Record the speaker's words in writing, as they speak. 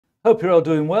Hope you're all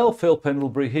doing well. Phil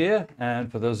Pendlebury here,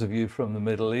 and for those of you from the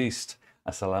Middle East,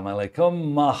 assalamu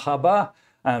alaikum, marhaba,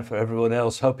 and for everyone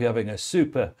else, hope you're having a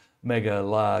super mega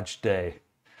large day.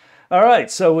 All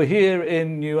right, so we're here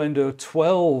in Nuendo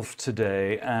 12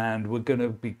 today, and we're going to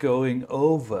be going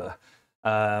over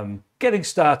getting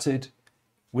started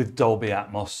with Dolby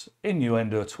Atmos in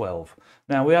Nuendo 12.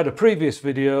 Now, we had a previous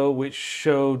video which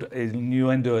showed in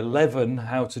Nuendo 11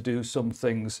 how to do some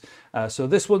things. So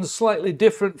this one's slightly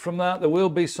different from that. There will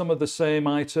be some of the same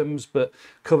items, but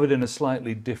covered in a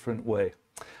slightly different way.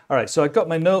 All right, so I've got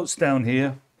my notes down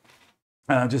here.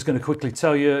 I'm just going to quickly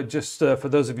tell you, just for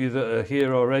those of you that are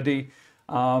here already,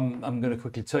 I'm going to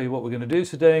quickly tell you what we're going to do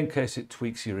today in case it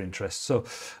tweaks your interest. So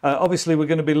obviously we're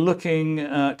going to be looking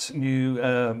at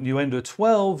Nuendo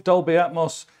 12, Dolby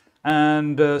Atmos,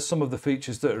 and some of the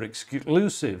features that are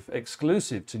exclusive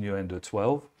to Nuendo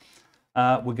 12.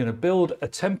 We're going to build a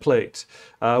template,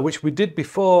 which we did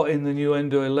before in the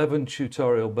Nuendo 11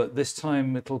 tutorial, but this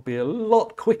time it'll be a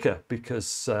lot quicker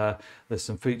because there's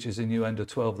some features in Nuendo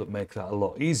 12 that make that a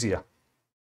lot easier.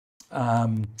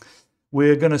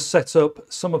 We're going to set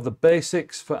up some of the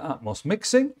basics for Atmos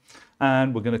mixing,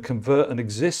 and we're going to convert an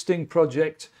existing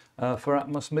project for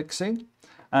Atmos mixing,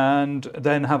 and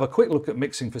then have a quick look at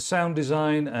mixing for sound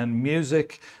design and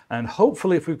music, and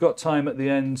hopefully, if we've got time at the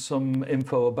end, some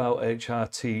info about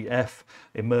HRTF,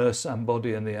 Immerse,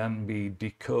 Embody, and the Ambi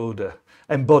decoder.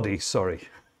 Embody, sorry.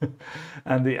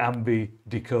 And the Ambi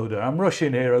decoder. I'm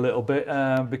rushing here a little bit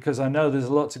because I know there's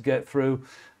a lot to get through,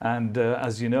 and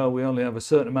as you know, we only have a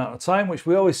certain amount of time, which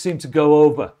we always seem to go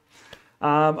over.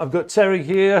 I've got Terry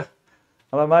here.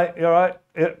 Hello, mate. You all right?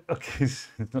 Yeah. Okay, he's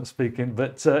not speaking,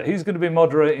 but he's going to be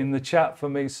moderating the chat for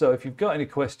me. So if you've got any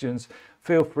questions,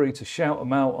 feel free to shout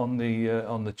them out on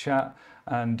the chat,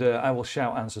 and I will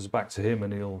shout answers back to him,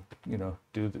 and he'll, you know,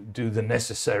 do the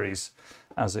necessaries,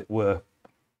 as it were.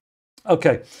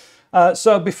 Okay,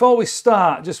 so before we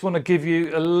start, just want to give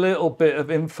you a little bit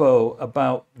of info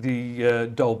about the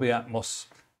Dolby Atmos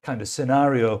kind of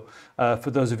scenario for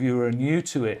those of you who are new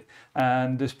to it.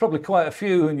 And there's probably quite a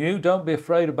few who are new. Don't be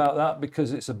afraid about that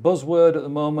because it's a buzzword at the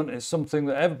moment. It's something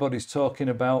that everybody's talking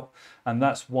about, and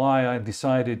that's why I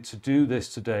decided to do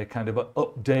this today, kind of an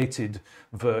updated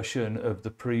version of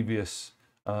the previous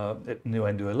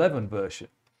Nuendo 11 version.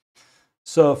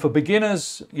 So for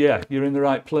beginners, yeah, you're in the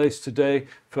right place today.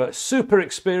 For super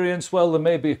experience, well, there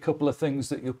may be a couple of things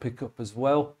that you'll pick up as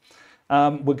well.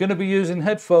 We're going to be using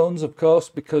headphones, of course,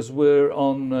 because we're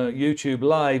on YouTube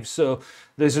Live. So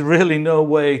there's really no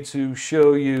way to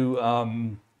show you,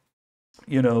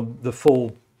 you know, the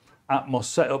full Atmos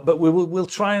setup. But we'll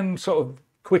try and sort of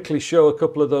quickly show a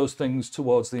couple of those things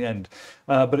towards the end.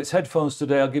 But it's headphones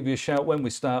today. I'll give you a shout when we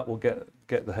start. We'll get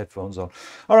the headphones on.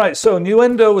 All right, so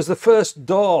Nuendo was the first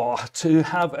DAW to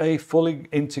have a fully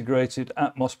integrated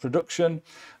Atmos production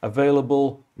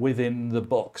available within the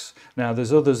box. Now,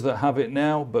 there's others that have it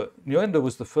now, but Nuendo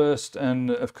was the first, and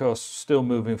of course, still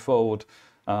moving forward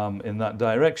in that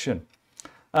direction.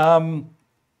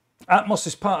 Atmos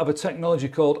is part of a technology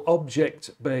called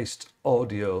object-based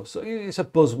audio. So it's a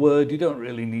buzzword. You don't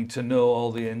really need to know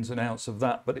all the ins and outs of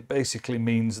that, but it basically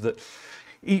means that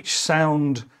each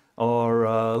sound,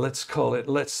 or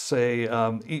let's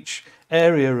say each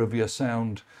area of your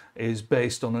sound is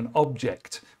based on an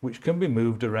object which can be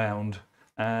moved around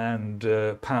and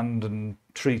panned and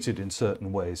treated in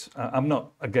certain ways. I'm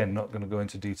not going to go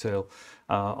into detail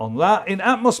on that. In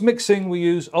Atmos mixing, we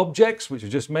use objects, which I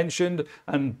just mentioned,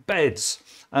 and beds.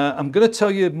 I'm going to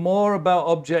tell you more about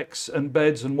objects and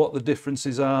beds and what the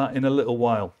differences are in a little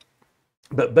while.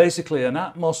 But basically, an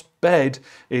Atmos bed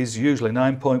is usually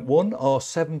 9.1 or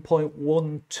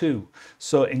 7.12.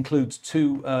 So it includes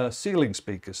two ceiling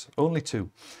speakers, only two.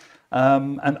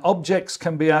 And objects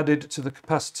can be added to the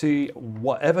capacity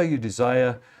whatever you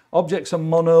desire. Objects are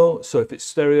mono, so if it's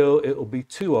stereo, it'll be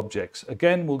two objects.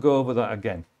 Again, we'll go over that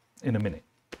again in a minute.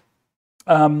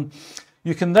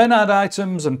 You can then add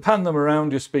items and pan them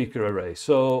around your speaker array.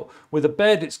 So with a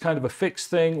bed, it's kind of a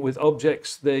fixed thing. With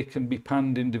objects, they can be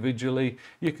panned individually.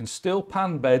 You can still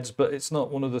pan beds, but it's not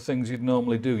one of the things you'd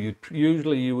normally do.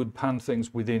 Usually you would pan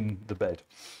things within the bed.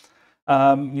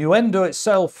 Nuendo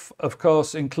itself, of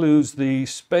course, includes the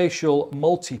spatial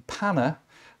multipanner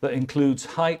that includes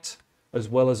height as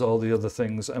well as all the other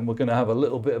things, and we're going to have a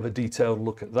little bit of a detailed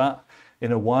look at that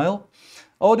in a while.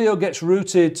 Audio gets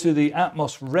routed to the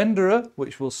Atmos renderer,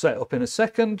 which we'll set up in a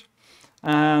second,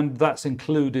 and that's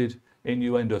included in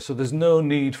Nuendo. So there's no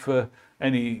need for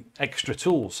any extra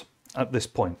tools at this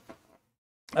point.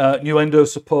 Nuendo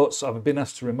supports, I've been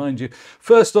asked to remind you,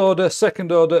 first order,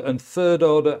 second order and third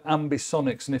order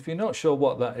ambisonics. And if you're not sure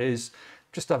what that is,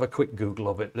 just have a quick Google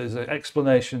of it. There's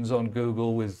explanations on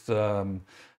Google with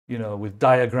you know, with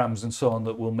diagrams and so on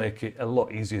that will make it a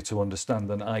lot easier to understand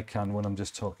than I can when I'm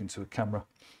just talking to a camera.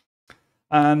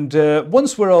 And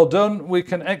once we're all done, we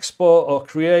can export or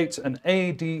create an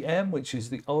ADM, which is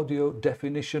the audio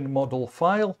definition model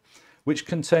file, which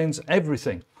contains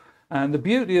everything. And the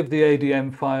beauty of the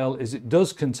ADM file is it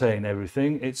does contain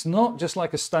everything. It's not just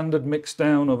like a standard mix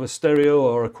down of a stereo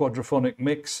or a quadraphonic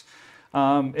mix.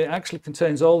 It actually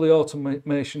contains all the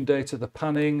automation data, the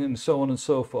panning and so on and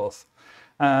so forth.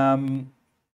 And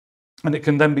it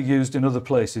can then be used in other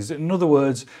places. In other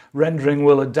words, rendering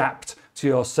will adapt to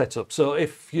your setup. So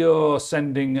if you're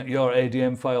sending your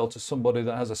ADM file to somebody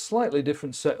that has a slightly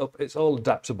different setup, it's all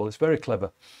adaptable. It's very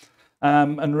clever.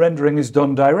 And rendering is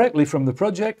done directly from the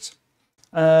project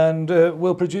and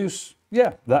will produce,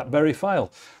 yeah, that very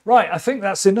file. Right, I think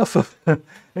that's enough of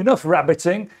enough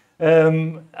rabbiting.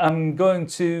 I'm going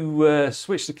to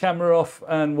switch the camera off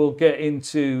and we'll get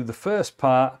into the first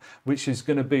part, which is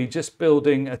going to be just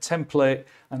building a template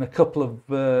and a couple of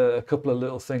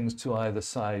little things to either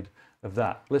side of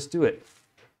that. Let's do it.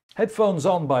 Headphones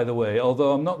on, by the way,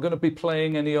 although I'm not going to be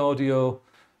playing any audio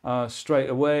straight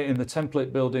away in the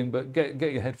template building, but get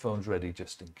your headphones ready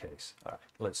just in case. All right,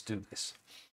 let's do this.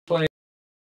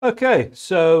 Okay,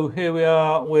 so here we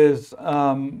are with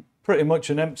pretty much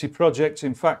an empty project.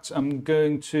 In fact, I'm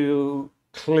going to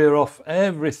clear off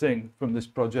everything from this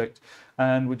project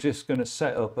and we're just going to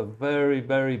set up a very,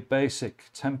 very basic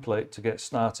template to get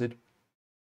started.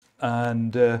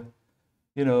 And,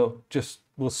 you know, just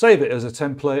we'll save it as a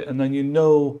template and then you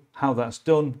know how that's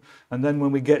done. And then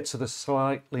when we get to the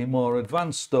slightly more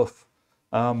advanced stuff,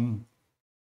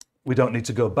 we don't need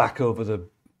to go back over the,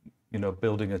 you know,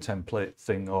 building a template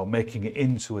thing or making it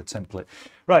into a template.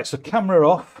 Right, so camera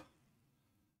off.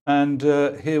 And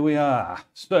here we are.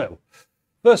 So,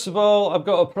 first of all, I've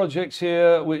got a project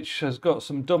here which has got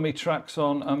some dummy tracks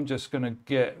on. I'm just going to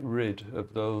get rid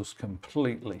of those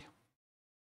completely.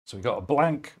 So we've got a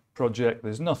blank project.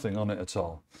 There's nothing on it at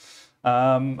all.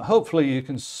 Hopefully you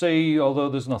can see, although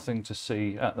there's nothing to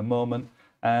see at the moment.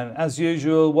 And as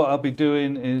usual, what I'll be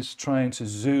doing is trying to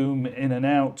zoom in and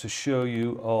out to show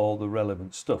you all the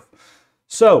relevant stuff.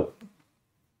 So,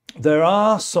 there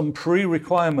are some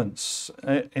pre-requirements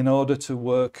in order to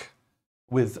work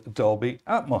with Dolby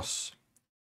Atmos.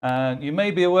 And you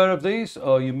may be aware of these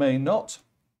or you may not,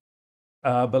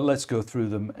 but let's go through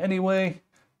them anyway,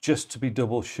 just to be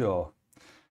double sure.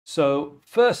 So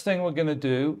first thing we're going to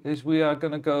do is we are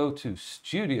going to go to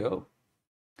Studio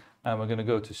and we're going to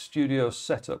go to Studio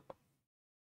Setup.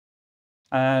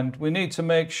 And we need to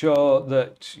make sure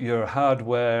that your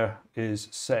hardware is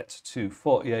set to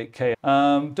 48K.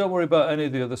 Don't worry about any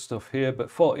of the other stuff here, but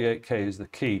 48K is the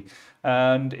key.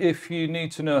 And if you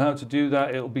need to know how to do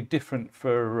that, it'll be different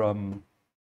for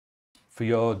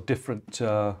your different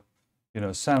you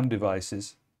know, sound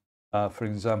devices. For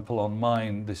example, on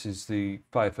mine, this is the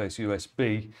Fireface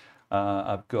USB.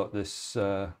 I've got this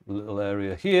little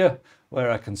area here where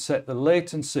I can set the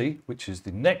latency, which is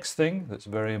the next thing that's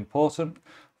very important,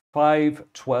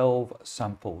 512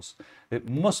 samples. It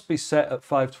must be set at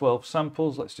 512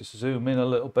 samples. Let's just zoom in a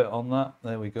little bit on that.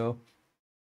 There we go.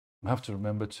 I have to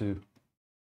remember to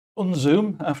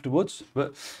unzoom afterwards,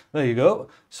 but there you go.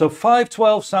 So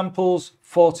 512 samples,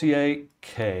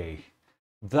 48K.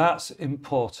 That's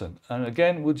important. And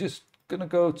again, we're just going to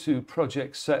go to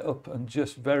project setup and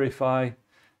just verify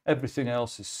everything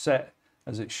else is set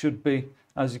as it should be.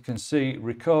 As you can see,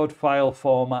 record file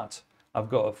format, I've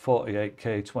got a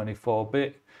 48K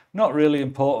 24-bit. Not really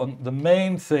important. The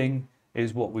main thing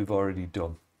is what we've already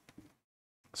done.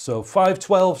 So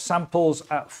 512 samples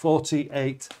at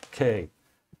 48K.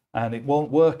 And it won't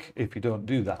work if you don't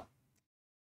do that.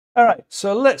 All right,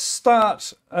 so let's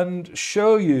start and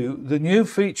show you the new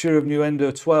feature of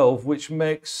Nuendo 12, which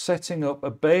makes setting up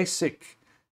a basic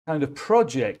kind of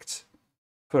project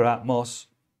for Atmos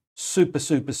super,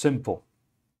 super simple.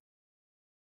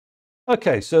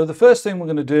 Okay, so the first thing we're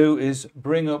going to do is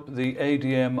bring up the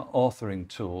ADM authoring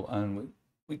tool, and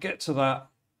we get to that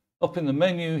up in the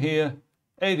menu here,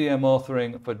 ADM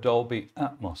authoring for Dolby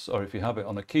Atmos, or if you have it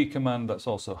on a key command, that's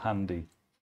also handy.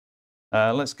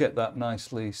 Let's get that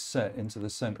nicely set into the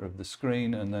center of the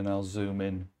screen and then I'll zoom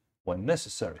in when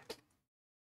necessary.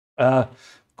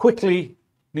 Quickly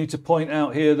need to point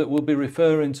out here that we'll be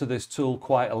referring to this tool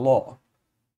quite a lot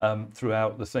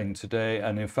throughout the thing today,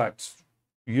 and in fact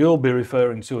you'll be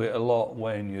referring to it a lot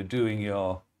when you're doing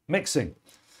your mixing.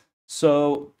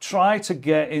 So try to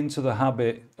get into the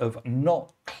habit of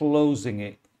not closing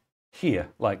it here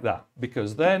like that,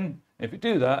 because then if you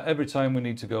do that, every time we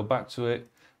need to go back to it,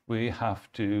 we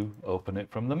have to open it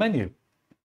from the menu.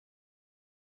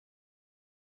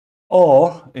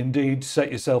 Or indeed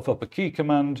set yourself up a key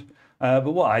command.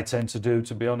 But what I tend to do,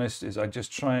 to be honest, is I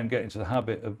just try and get into the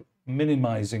habit of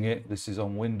minimizing it. This is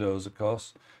on Windows, of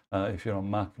course. If you're on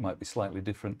Mac, it might be slightly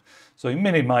different. So you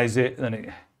minimize it,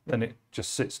 then it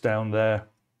just sits down there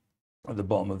at the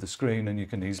bottom of the screen, and you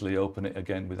can easily open it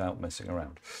again without messing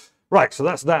around. Right, so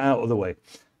that's that out of the way.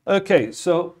 Okay,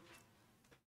 so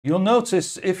you'll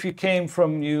notice if you came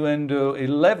from Nuendo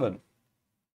 11,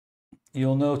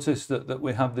 you'll notice that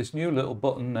we have this new little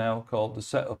button now called the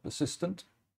Setup Assistant.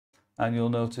 And you'll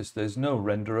notice there's no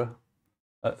renderer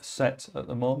set at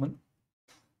the moment.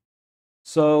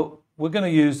 So we're going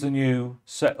to use the new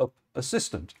Setup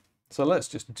Assistant. So let's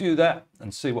just do that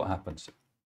and see what happens.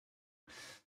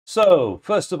 So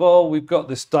first of all, we've got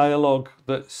this dialog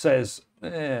that says,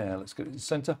 let's get it in the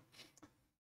center.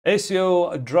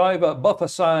 ACO driver buffer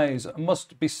size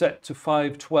must be set to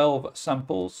 512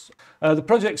 samples. The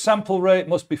project sample rate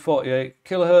must be 48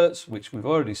 kilohertz, which we've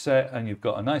already set, and you've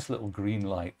got a nice little green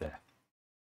light there.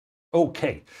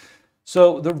 Okay,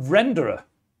 so the renderer.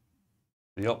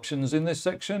 The options in this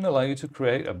section allow you to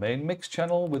create a main mix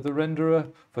channel with the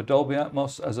renderer for Dolby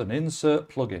Atmos as an insert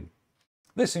plugin.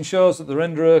 This ensures that the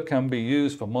renderer can be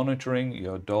used for monitoring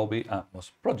your Dolby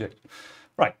Atmos project.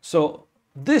 Right, so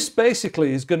this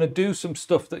basically is going to do some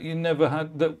stuff that you never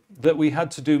had, that we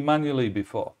had to do manually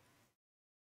before.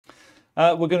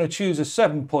 We're going to choose a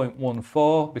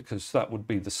 7.14 because that would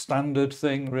be the standard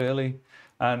thing really,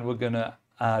 and we're going to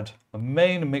add a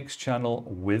main mix channel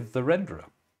with the renderer.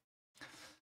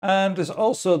 And there's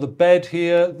also the bed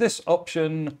here. This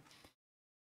option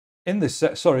in this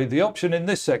the option in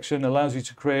this section allows you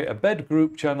to create a bed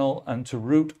group channel and to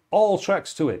route all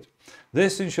tracks to it.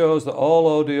 This ensures that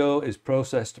all audio is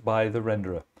processed by the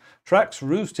renderer. Tracks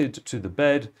routed to the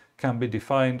bed can be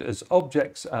defined as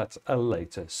objects at a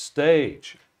later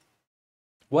stage.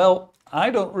 Well, I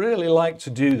don't really like to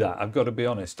do that, I've got to be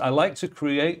honest. I like to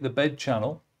create the bed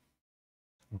channel,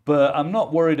 but I'm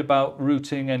not worried about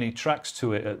routing any tracks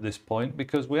to it at this point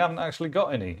because we haven't actually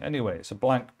got any. Anyway, it's a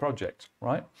blank project,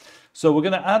 right? So we're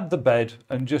going to add the bed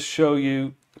and just show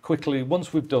you quickly.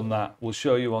 Once we've done that, we'll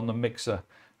show you on the mixer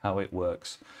how it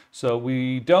works. So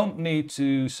we don't need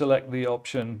to select the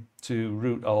option to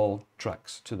route all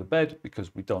tracks to the bed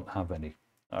because we don't have any.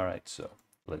 All right, so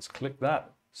let's click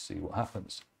that, see what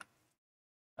happens.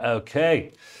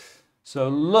 Okay, so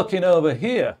looking over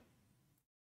here,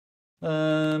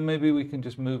 maybe we can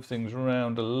just move things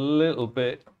around a little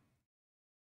bit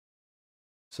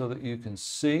so that you can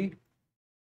see.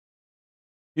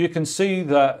 You can see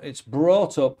that it's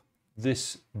brought up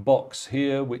this box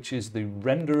here, which is the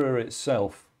renderer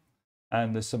itself.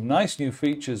 And there's some nice new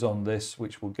features on this,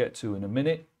 which we'll get to in a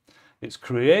minute. It's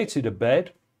created a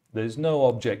bed. There's no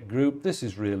object group. This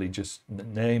is really just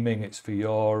naming. It's for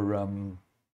your own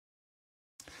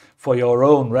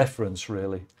reference,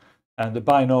 really. And the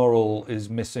binaural is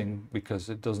missing because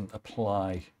it doesn't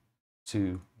apply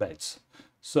to beds.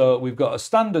 So we've got a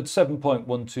standard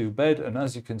 7.12 bed, and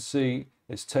as you can see,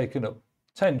 it's taken up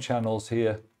 10 channels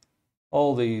here.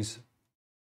 All these,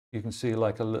 you can see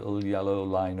like a little yellow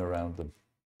line around them.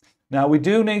 Now we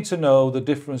do need to know the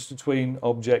difference between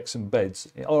objects and beds,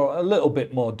 or a little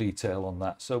bit more detail on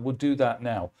that. So we'll do that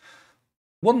now.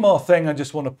 One more thing I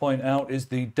just want to point out is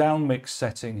the downmix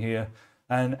setting here.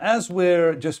 And as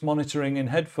we're just monitoring in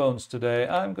headphones today,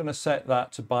 I'm going to set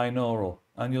that to binaural.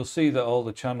 And you'll see that all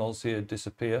the channels here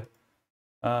disappear.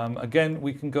 Again,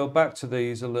 we can go back to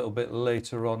these a little bit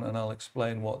later on and I'll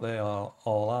explain what they all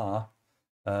are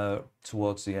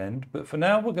towards the end. But for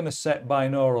now, we're going to set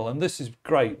binaural. And this is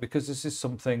great because this is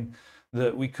something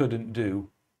that we couldn't do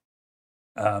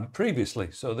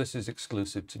previously. So this is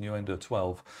exclusive to Nuendo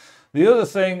 12. The other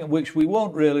thing, which we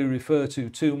won't really refer to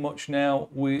too much now,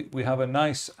 we have a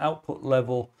nice output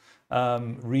level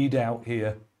readout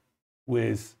here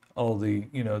with all the,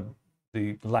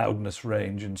 the loudness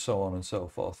range and so on and so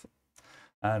forth.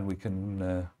 And we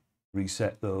can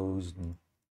reset those and,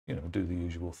 do the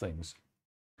usual things.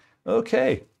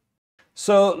 Okay.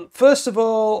 So first of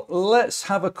all, let's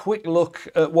have a quick look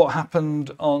at what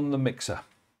happened on the mixer.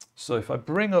 So if I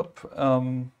bring up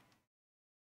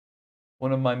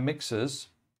one of my mixers,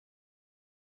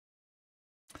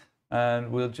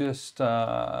 and we'll just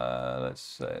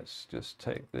let's just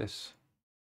take this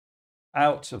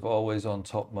out of always on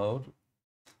top mode,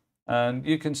 and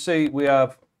you can see we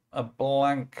have a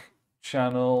blank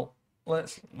channel.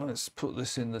 Let's put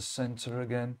this in the center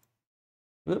again.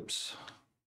 Oops.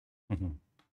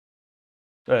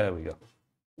 There we go.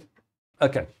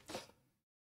 Okay.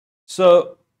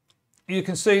 So you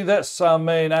can see that's our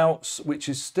main outs, which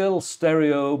is still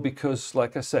stereo because,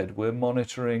 like I said, we're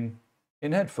monitoring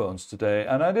in headphones today,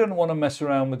 and I didn't want to mess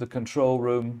around with the control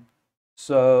room,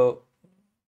 so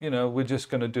we're just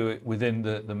going to do it within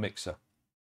the mixer.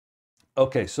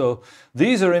 Okay, so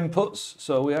these are inputs,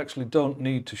 so we actually don't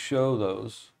need to show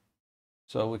those,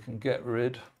 so we can get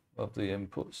rid of the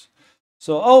inputs.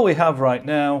 So all we have right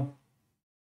now,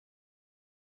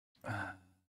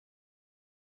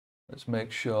 let's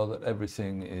make sure that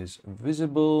everything is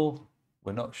visible.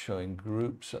 We're not showing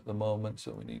groups at the moment,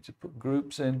 so we need to put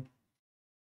groups in.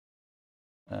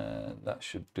 And that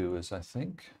should do us, I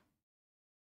think.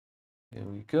 Here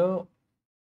we go.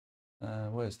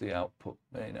 Where's the output?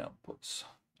 Main outputs.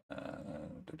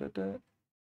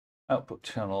 Output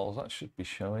channels, that should be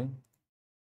showing.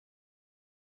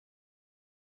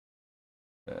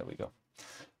 There we go.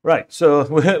 Right, so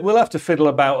we'll have to fiddle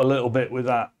about a little bit with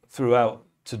that throughout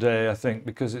today, I think,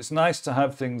 because it's nice to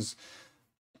have things,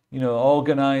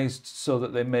 organized so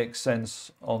that they make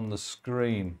sense on the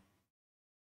screen.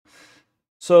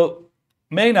 So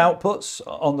main outputs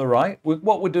on the right,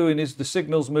 what we're doing is the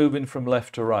signal's moving from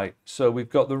left to right. So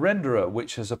we've got the renderer,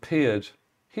 which has appeared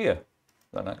here.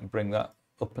 Then I can bring that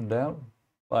up and down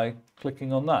by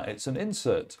clicking on that. It's an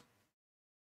insert.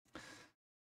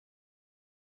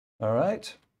 All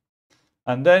right.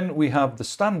 And then we have the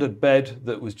standard bed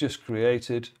that was just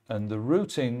created, and the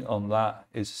routing on that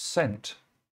is sent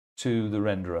to the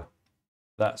renderer.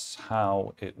 That's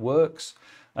how it works.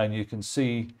 And you can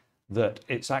see that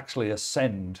it's actually a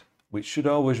send, which should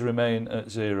always remain at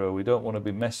 0. We don't want to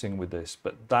be messing with this,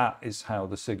 but that is how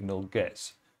the signal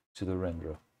gets to the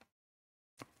renderer.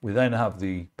 We then have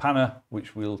the panner,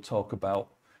 which we'll talk about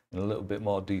in a little bit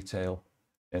more detail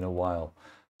in a while.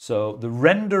 So the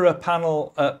renderer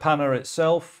panner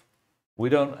itself, we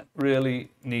don't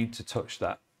really need to touch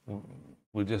that.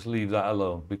 We'll just leave that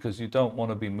alone because you don't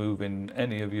want to be moving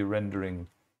any of your rendering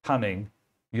panning,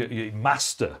 your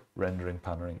master rendering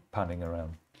panning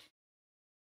around.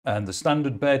 And the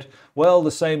standard bed, well, the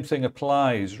same thing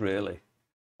applies really,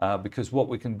 because what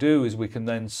we can do is we can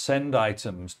then send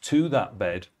items to that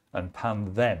bed and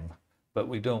pan them, but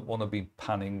we don't want to be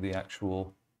panning the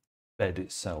actual bed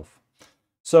itself.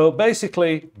 So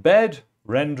basically, bed,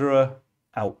 renderer,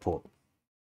 output.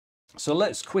 So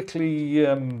let's quickly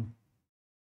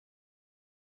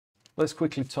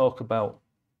talk about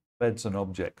beds and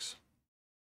objects.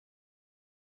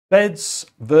 Beds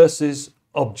versus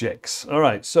objects. All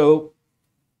right, so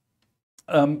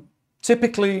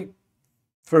typically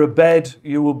for a bed,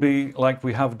 you will be, like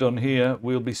we have done here,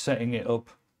 we'll be setting it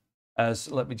up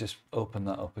as, let me just open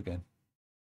that up again.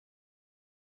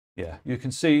 Yeah, you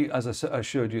can see, as I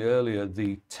showed you earlier,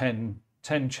 the 10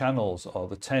 channels or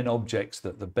the 10 objects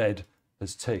that the bed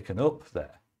has taken up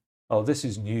there. Oh, this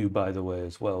is new, by the way,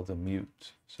 as well, the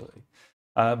mute. Sorry.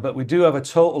 But we do have a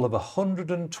total of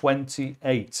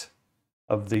 128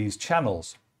 of these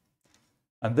channels.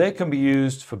 And they can be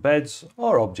used for beds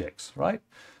or objects, right?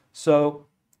 So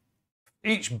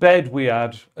each bed we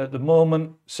add at the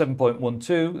moment,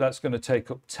 7.12, that's going to take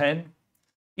up 10.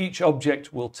 Each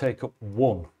object will take up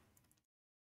 1.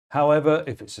 However,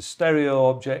 if it's a stereo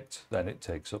object, then it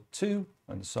takes up 2,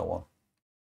 and so on.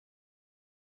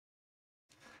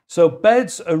 So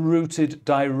beds are routed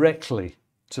directly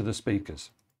to the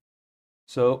speakers.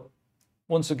 So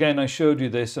once again, I showed you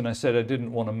this and I said I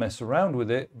didn't want to mess around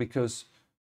with it because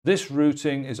this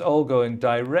routing is all going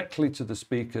directly to the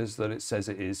speakers that it says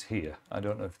it is here. I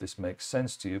don't know if this makes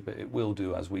sense to you, but it will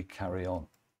do as we carry on.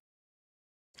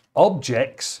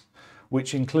 Objects,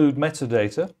 which include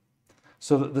metadata,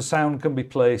 so that the sound can be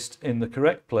placed in the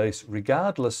correct place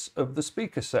regardless of the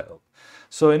speaker setup.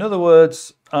 So in other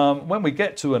words, when we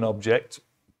get to an object,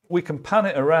 we can pan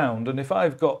it around, and if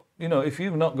I've got, if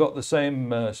you've not got the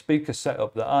same speaker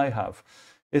setup that I have,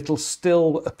 it'll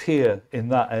still appear in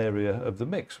that area of the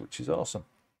mix, which is awesome.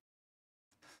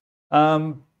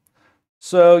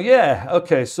 So yeah,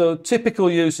 okay, so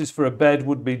typical uses for a bed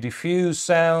would be diffuse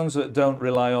sounds that don't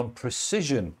rely on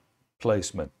precision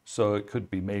placement. So it could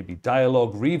be maybe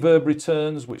dialogue reverb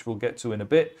returns, which we'll get to in a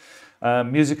bit,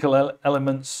 musical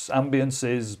elements,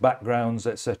 ambiances, backgrounds,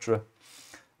 etc.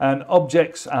 And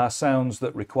objects are sounds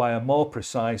that require more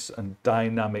precise and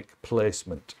dynamic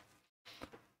placement.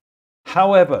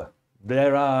 However,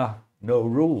 there are no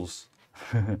rules.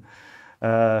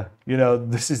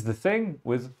 This is the thing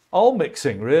with all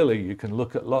mixing, really. You can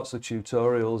look at lots of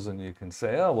tutorials and you can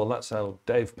say, oh, well, that's how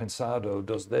Dave Pensado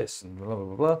does this and blah,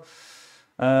 blah,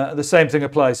 blah. The same thing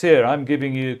applies here. I'm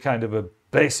giving you kind of a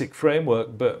basic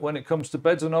framework, but when it comes to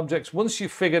beds and objects, once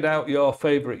you've figured out your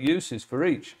favorite uses for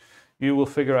each, you will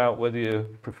figure out whether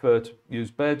you prefer to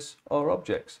use beds or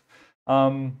objects.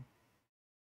 And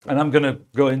I'm going to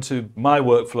go into my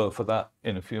workflow for that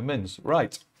in a few minutes.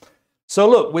 Right. So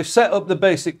look, we've set up the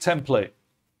basic template.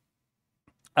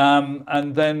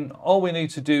 And then all we need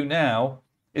to do now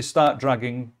is start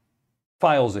dragging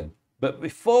files in. But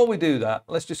before we do that,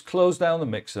 let's just close down the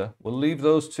mixer. We'll leave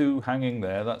those two hanging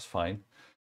there, that's fine.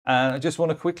 And I just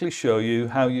want to quickly show you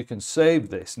how you can save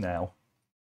this now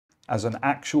as an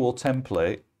actual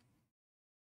template.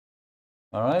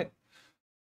 All right,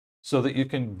 so that you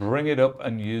can bring it up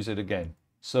and use it again.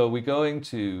 So we're going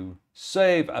to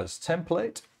save as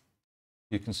template.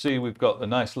 You can see we've got the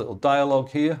nice little dialogue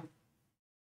here.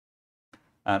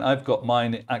 And I've got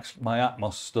my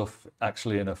Atmos stuff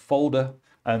actually in a folder.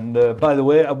 And by the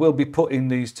way, I will be putting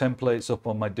these templates up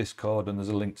on my Discord, and there's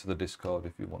a link to the Discord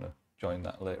if you want to join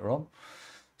that later on.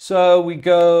 So we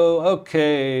go,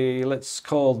 okay, let's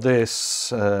call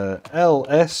this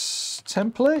LS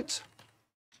template,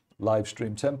 live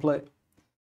stream template.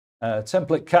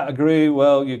 Template category,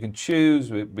 well, you can choose.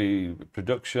 It would be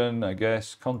production, I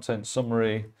guess, content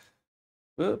summary.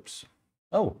 Oops.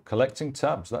 Oh, collecting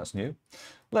tabs, that's new.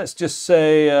 Let's just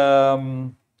say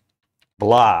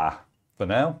blah for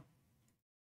now.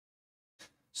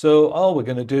 So all we're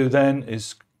going to do then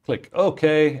is click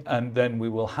OK, and then we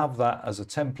will have that as a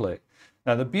template.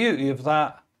 Now the beauty of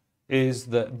that is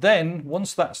that then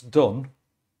once that's done,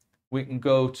 we can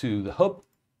go to the hub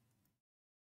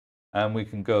and we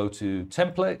can go to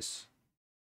templates,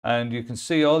 and you can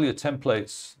see all your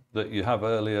templates that you have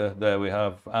earlier. There we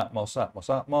have Atmos, Atmos,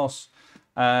 Atmos,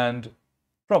 and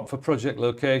prompt for project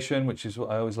location, which is what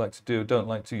I always like to do. Don't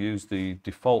like to use the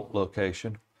default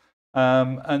location.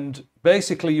 And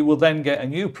basically you will then get a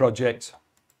new project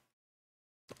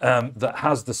that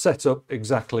has the setup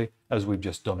exactly as we've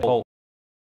just done it.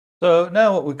 So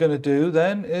now what we're going to do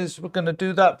then is we're going to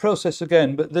do that process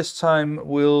again, but this time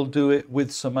we'll do it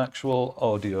with some actual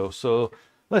audio. So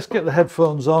let's get the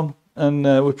headphones on, and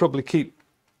we'll probably keep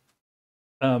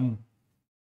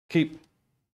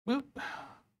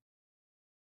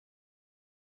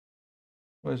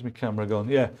where's my camera gone?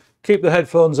 Yeah, keep the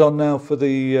headphones on now for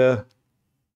the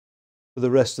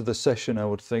rest of the session, I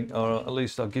would think, or at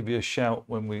least I'll give you a shout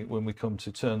when we come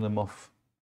to turn them off,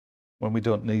 when we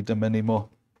don't need them anymore.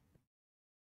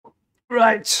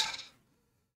 Right.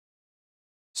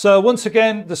 So once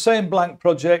again, the same blank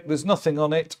project. There's nothing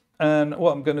on it, and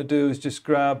what I'm going to do is just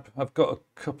grab. I've got a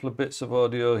couple of bits of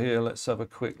audio here. Let's have a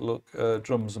quick look.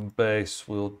 Drums and bass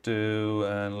we'll do,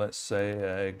 and let's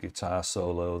say a guitar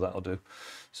solo. That'll do.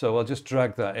 So I'll just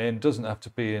drag that in. Doesn't have to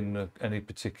be in any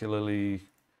particularly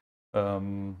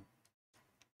relevant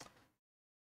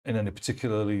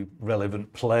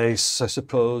place, I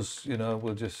suppose. You know,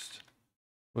 we'll just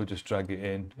drag it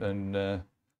in, and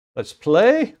let's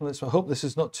play. I hope this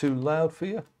is not too loud for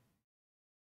you.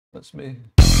 That's me.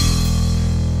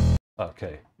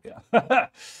 Okay, yeah.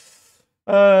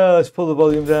 Let's pull the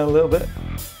volume down a little bit.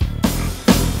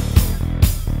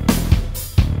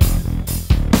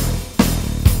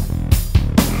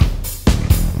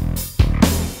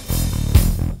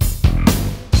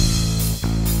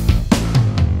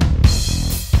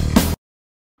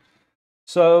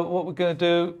 So what we're going to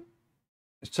do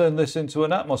is turn this into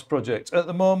an Atmos project. At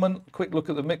the moment, quick look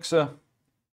at the mixer.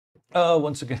 Oh,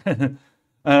 once again,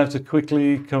 I have to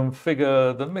quickly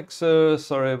configure the mixer.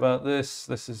 Sorry about this.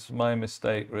 This is my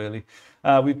mistake, really.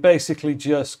 We've basically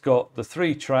just got the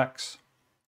 3 tracks,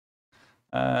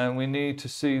 and we need to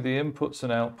see the inputs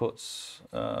and outputs.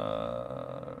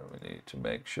 We need to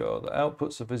make sure the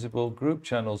outputs are visible, group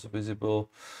channels are visible,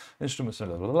 instruments are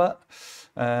blah, blah, blah.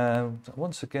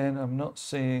 Once again, I'm not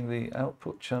seeing the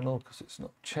output channel because it's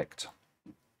not checked.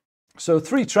 So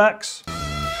 3 tracks.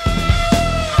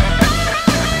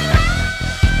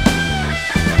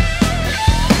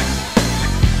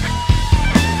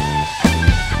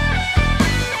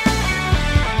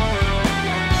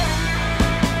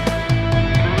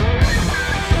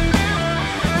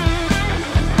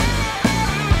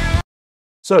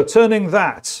 So turning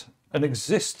that, an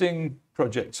existing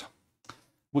project,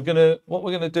 what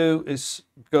we're gonna do is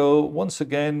go once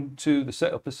again to the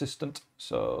setup assistant.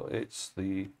 So it's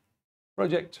the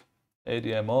project,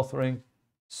 ADM authoring,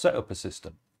 setup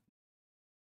assistant.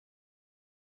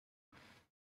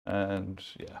 And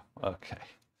yeah, okay.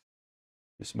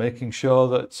 Just making sure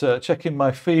that, checking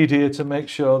my feed here to make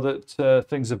sure that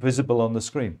things are visible on the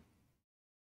screen.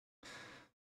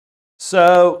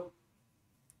 So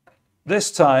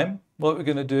this time, what we're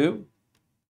going to do,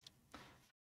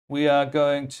 we are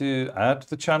going to add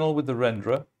the channel with the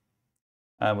renderer,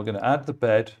 and we're going to add the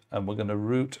bed, and we're going to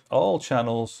route all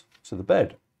channels to the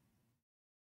bed.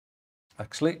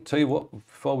 actually, tell you what,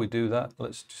 before we do that,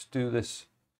 let's just do this,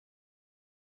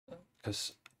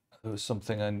 because there was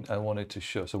something I wanted to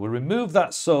show. So we'll remove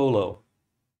that solo,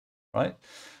 right?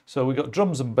 So we got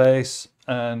drums and bass,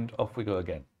 and off we go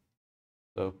again.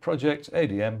 So project,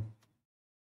 ADM,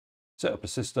 set up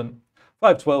assistant,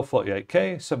 512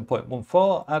 48K,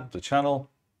 7.14, add the channel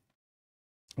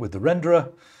with the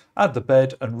renderer, add the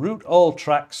bed, and route all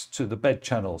tracks to the bed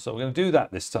channel. So we're going to do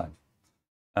that this time.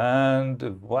 And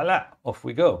voila, off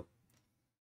we go.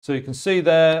 So you can see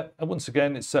there, and once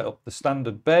again, it's set up the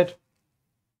standard bed.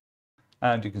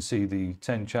 And you can see the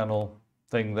 10 channel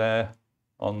thing there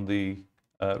on the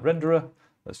renderer.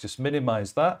 Let's just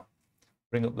minimize that,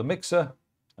 bring up the mixer,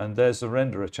 and there's the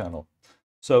renderer channel.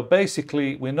 So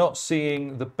basically, we're not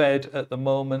seeing the bed at the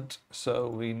moment, so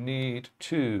we need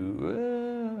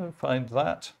to find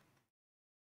that.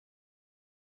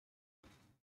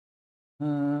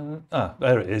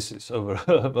 There it is. It's over,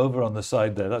 over on the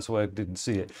side there. That's why I didn't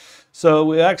see it. So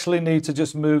we actually need to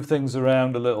just move things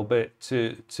around a little bit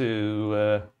to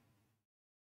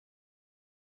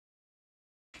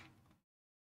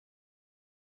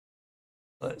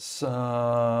let's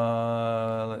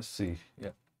see. Yeah.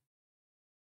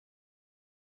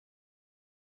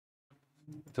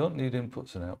 Don't need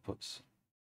inputs and outputs.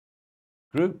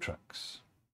 Group tracks.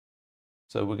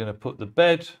 So we're going to put the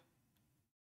bed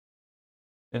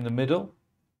in the middle,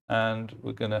 and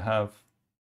we're going to have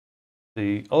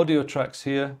the audio tracks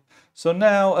here. So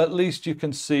now at least you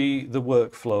can see the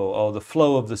workflow or the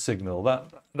flow of the signal.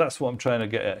 That's what I'm trying to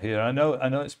get at here. I know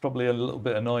it's probably a little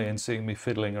bit annoying seeing me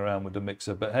fiddling around with the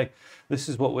mixer, but hey, this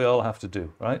is what we all have to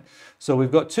do, right? So we've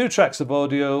got 2 tracks of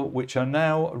audio which are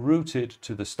now routed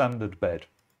to the standard bed.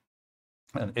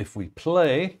 And if we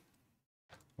play,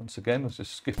 once again, let's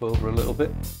just skip over a little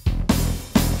bit.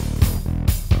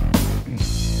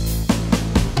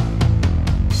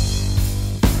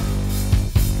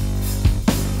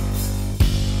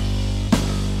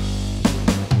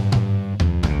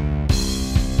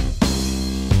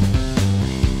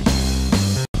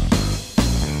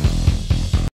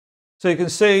 So you can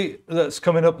see that's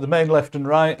coming up the main left and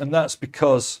right, and that's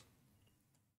because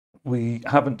we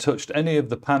haven't touched any of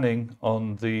the panning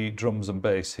on the drums and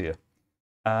bass here.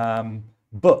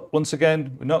 But once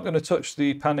again, we're not going to touch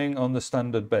the panning on the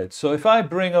standard bed. So if I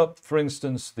bring up, for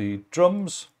instance, the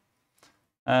drums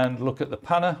and look at the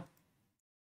panner,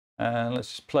 and let's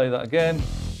just play that again.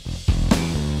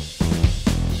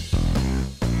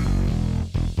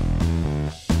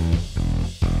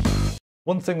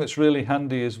 One thing that's really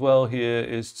handy as well here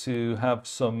is to have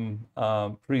some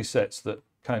presets that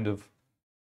kind of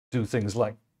do things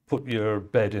like put your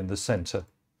bed in the center.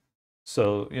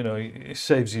 So, you know, it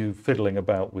saves you fiddling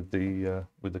about with the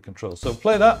controls. So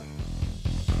play that.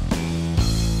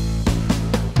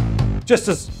 Just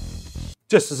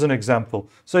as an example.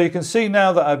 So you can see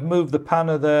now that I've moved the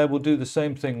panner there. We'll do the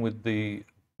same thing with the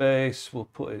bass. We'll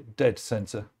put it dead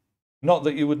center. Not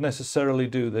that you would necessarily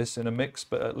do this in a mix,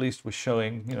 but at least we're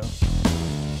showing, you know.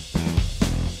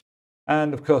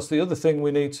 And of course, the other thing we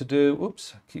need to do,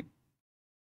 oops,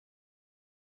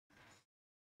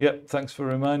 Yep, thanks for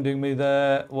reminding me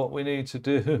there. What we need to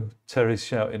do, Terry's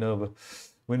shouting over,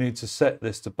 we need to set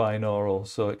this to binaural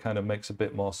so it kind of makes a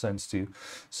bit more sense to you.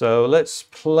 So let's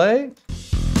play.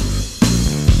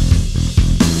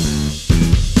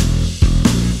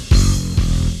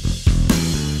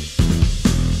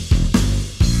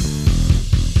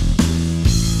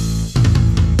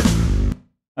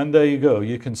 And there you go.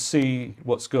 You can see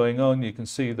what's going on. You can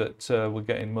see that we're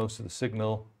getting most of the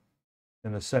signal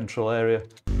in the central area.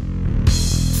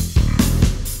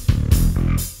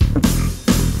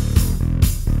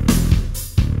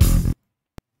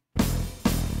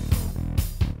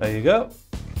 There you go.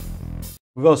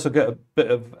 We've also got a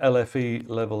bit of LFE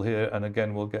level here, and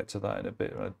again, we'll get to that in a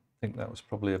bit. I think that was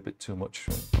probably a bit too much.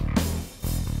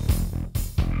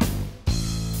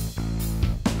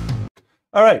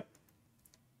 All right.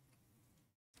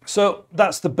 So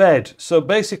that's the bed. So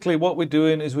basically what we're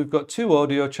doing is we've got 2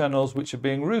 audio channels which are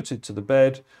being routed to the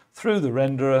bed through the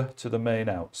renderer to the main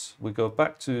outs. We go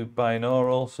back to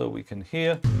binaural so we can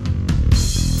hear.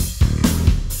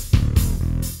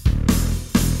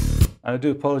 And I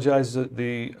do apologize that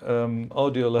the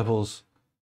audio levels,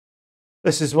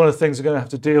 this is one of the things we're going to have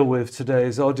to deal with today,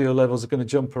 is audio levels are going to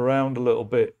jump around a little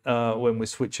bit when we're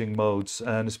switching modes,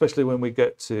 and especially when we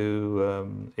get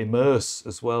to immerse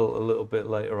as well a little bit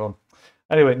later on.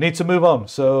 Anyway, need to move on,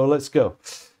 so let's go.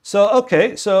 So,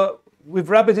 okay, so we've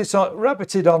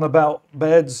rabbited on about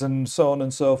beds and so on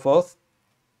and so forth.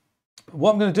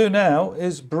 What I'm going to do now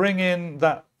is bring in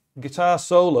that guitar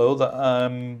solo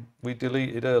that we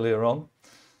deleted earlier on.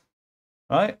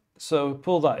 right? So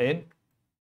pull that in.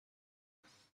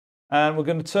 And we're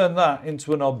going to turn that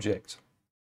into an object.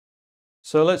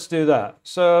 So let's do that.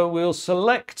 So we'll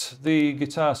select the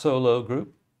guitar solo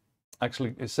group.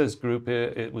 Actually, it says group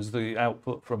here. It was the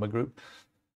output from a group.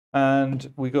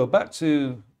 And we go back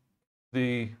to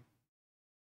the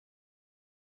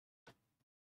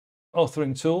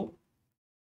authoring tool.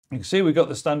 You can see we've got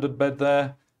the standard bed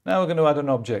there. Now we're going to add an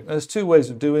object. There's two ways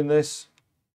of doing this.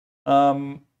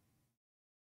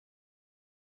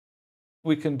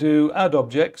 We can do add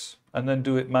objects and then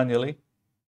do it manually.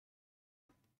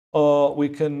 Or we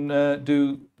can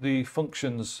do the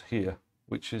functions here,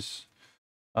 which is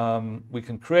we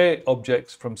can create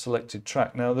objects from selected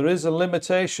track. Now there is a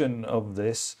limitation of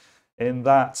this in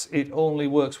that it only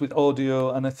works with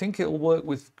audio, and I think it will work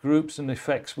with groups and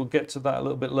effects. We'll get to that a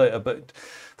little bit later, but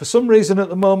for some reason at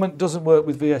the moment it doesn't work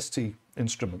with VST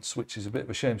instruments, which is a bit of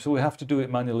a shame. So we have to do it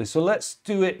manually. So let's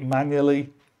do it manually.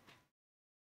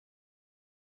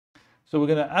 So we're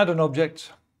going to add an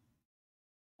object,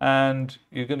 and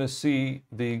you're going to see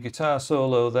the guitar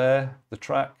solo there, the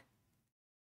track.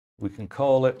 We can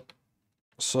call it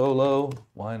solo,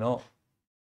 why not?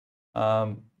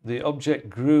 The object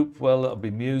group, well, that'll be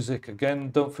music.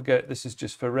 Again, don't forget, this is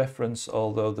just for reference,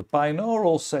 although the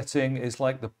binaural setting is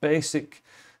like the basic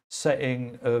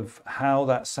setting of how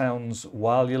that sounds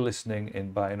while you're listening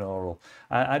in binaural.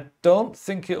 I don't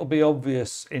think it'll be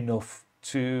obvious enough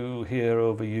to hear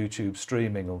over YouTube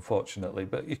streaming, unfortunately,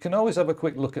 but you can always have a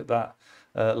quick look at that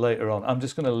later on. I'm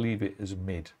just going to leave it as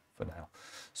mid for now.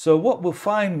 So what we'll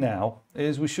find now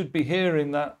is we should be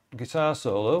hearing that guitar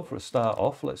solo for a start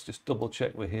off. Let's just double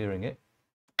check we're hearing it.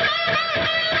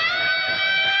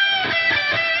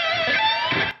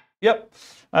 Yep,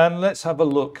 and let's have a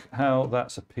look how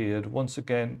that's appeared. Once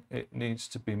again, it needs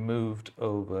to be moved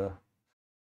over.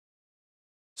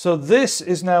 So this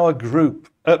is now a group,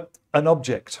 an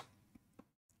object.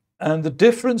 And the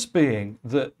difference being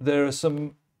that there are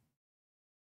some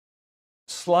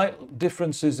slight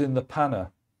differences in the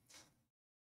panner.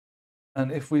 And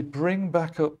if we bring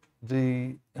back up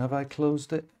the, have I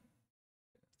closed it?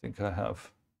 I think I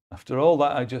have. After all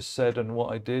that I just said and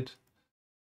what I did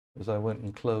was I went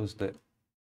and closed it.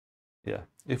 Yeah,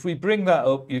 if we bring that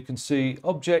up, you can see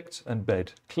object and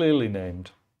bed clearly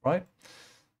named, right?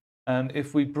 And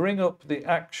if we bring up the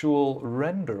actual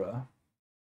renderer,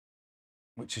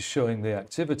 which is showing the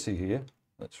activity here,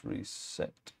 let's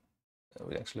reset.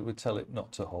 We actually would tell it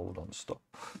not to hold on stop.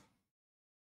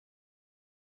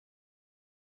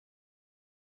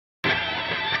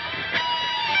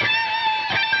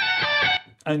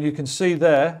 And you can see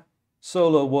there,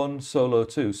 solo 1, solo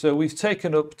 2. So we've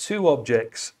taken up two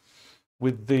objects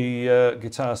with the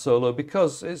guitar solo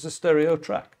because it's a stereo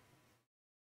track.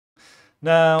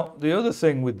 Now, the other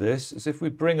thing with this is if we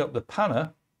bring up the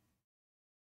panner,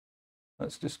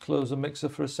 let's just close the mixer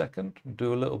for a second and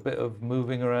do a little bit of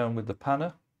moving around with the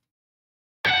panner.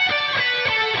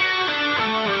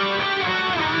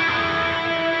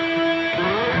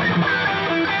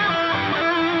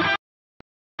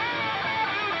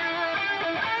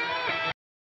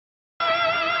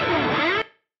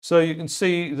 So you can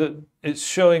see that it's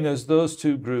showing us those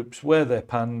two groups where they're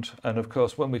panned, and of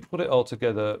course when we put it all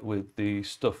together with the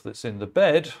stuff that's in the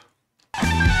bed,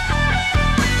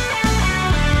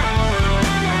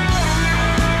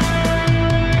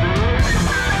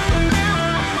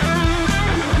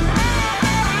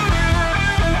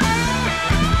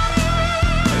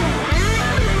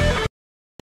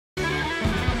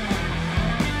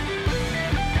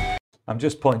 I'm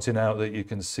just pointing out that you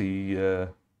can see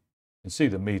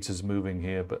the meters moving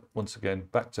here, but once again,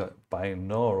 back to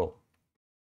binaural.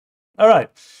 All right,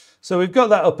 so we've got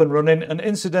that up and running. And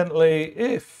incidentally,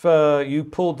 if you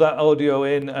pulled that audio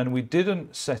in and we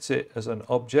didn't set it as an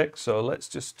object, so let's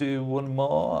just do one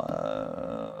more.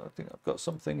 I think I've got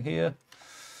something here.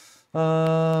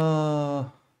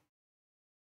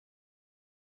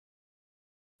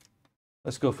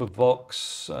 Let's go for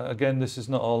Vox. Again, this is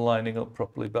not all lining up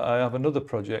properly, but I have another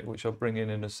project which I'll bring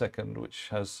in a second, which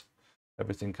has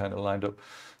everything kind of lined up.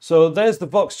 So there's the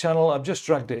Vox channel. I've just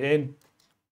dragged it in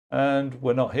and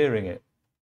we're not hearing it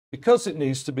because it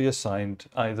needs to be assigned,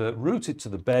 either routed to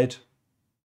the bed,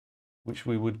 which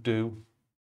we would do.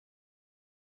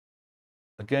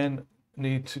 Again,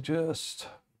 need to just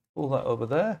pull that over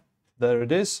there. There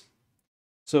it is.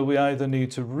 So we either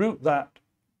need to route that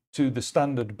to the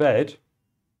standard bed,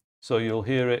 so you'll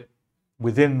hear it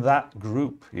within that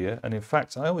group here. And in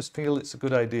fact, I always feel it's a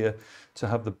good idea to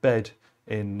have the bed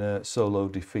in solo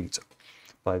defeat,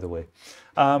 by the way.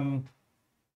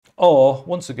 Or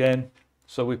once again,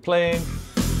 so we're playing,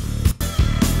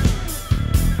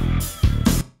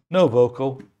 no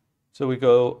vocal. So we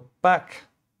go back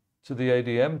to the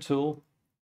ADM tool,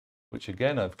 which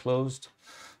again I've closed.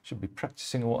 Should be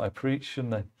practicing what I preach,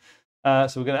 shouldn't I?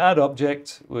 So we're going to add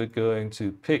object. We're going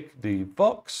to pick the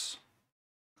Vox.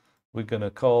 We're going to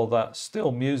call that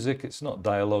still music. It's not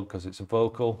dialogue because it's a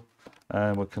vocal.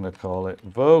 And we're going to call it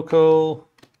vocal,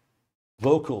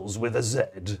 vocals with a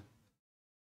Z.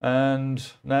 And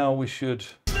now we should...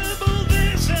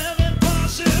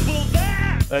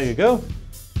 There you go.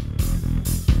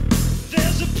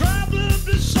 There's a problem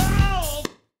to solve.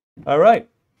 All right.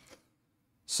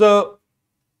 So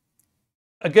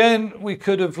again, we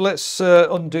could have, let's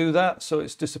undo that so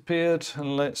it's disappeared,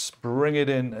 and let's bring it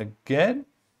in again.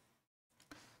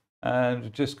 And we're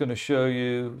just going to show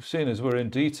you, seeing as we're in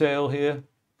detail here,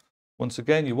 once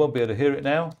again, you won't be able to hear it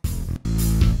now.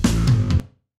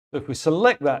 So if we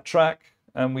select that track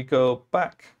and we go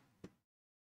back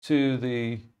to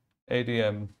the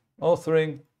ADM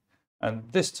authoring, and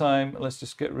this time, let's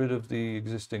just get rid of the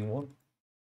existing one.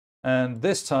 And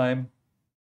this time,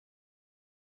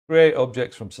 create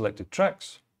objects from selected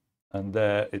tracks, and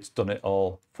there it's done it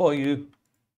all for you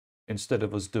instead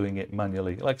of us doing it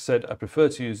manually. Like I said, I prefer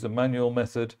to use the manual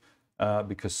method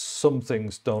because some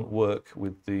things don't work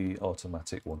with the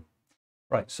automatic one.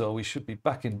 Right, so we should be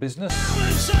back in business.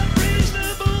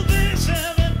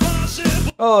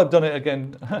 Oh, I've done it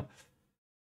again.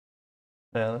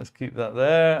 Yeah, let's keep that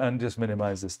there and just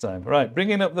minimize this time. Right,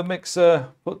 bringing up the mixer,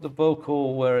 put the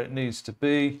vocal where it needs to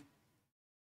be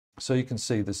so you can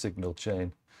see the signal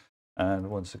chain. And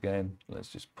once again, let's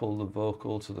just pull the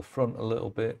vocal to the front a little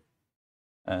bit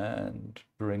and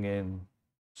bring in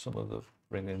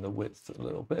the width a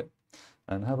little bit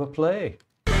and have a play.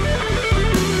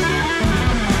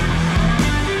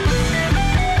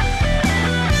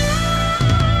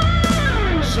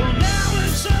 So now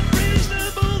it's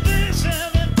unreasonable this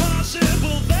and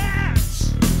impossible that.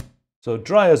 So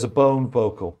dry as a bone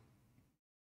vocal.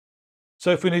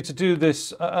 So if we need to do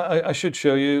this, I should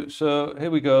show you. So here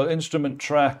we go, instrument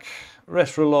track,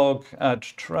 retrolog, add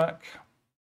track.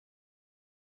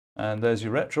 And there's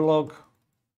your retrolog.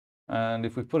 And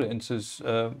if we put it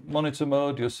into monitor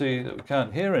mode, you'll see that we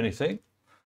can't hear anything.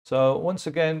 So once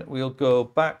again, we'll go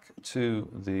back to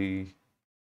the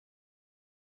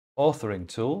authoring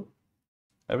tool.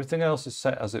 Everything else is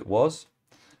set as it was.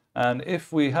 And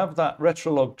if we have that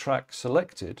retrolog track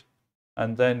selected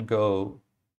and then go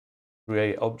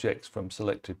create objects from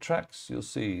selected tracks, you'll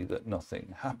see that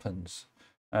nothing happens.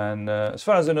 And as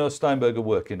far as I know, Steinberg are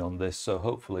working on this, so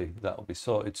hopefully that'll be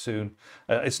sorted soon.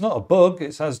 It's not a bug,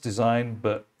 it's as designed,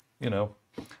 but you know,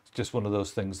 it's just one of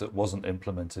those things that wasn't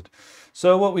implemented.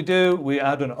 So what we do, we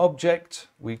add an object,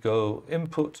 we go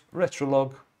input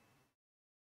retrolog.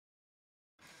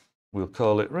 We'll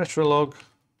call it retrolog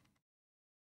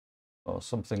or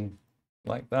something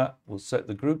like that. We'll set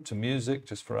the group to music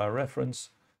just for our reference.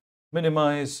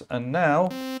 Minimize, and now,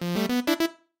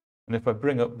 and if I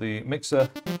bring up the mixer,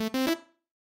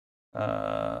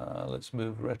 let's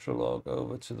move retrolog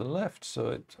over to the left so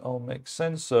it all makes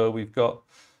sense. So we've got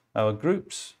our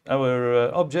groups,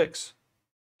 our objects,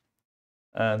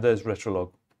 and there's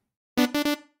retrolog.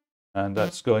 And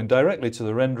that's going directly to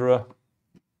the renderer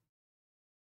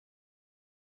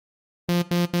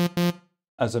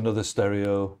as another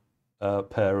stereo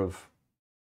pair of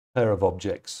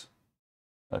objects.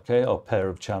 Okay, or pair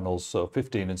of channels, so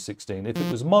 15 and 16. If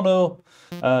it was mono,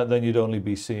 then you'd only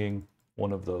be seeing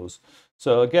one of those.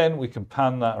 So again, we can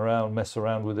pan that around, mess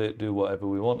around with it, do whatever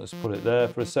we want. Let's put it there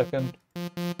for a second,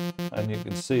 and you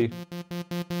can see.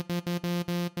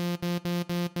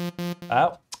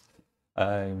 Ow,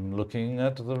 I'm looking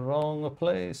at the wrong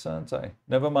place, aren't I?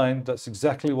 Never mind, that's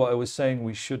exactly what I was saying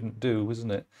we shouldn't do,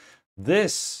 wasn't it?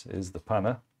 This is the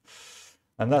panner.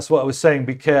 And that's what I was saying,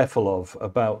 be careful of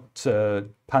about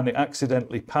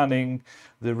accidentally panning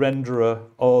the renderer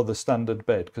or the standard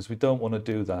bed, because we don't want to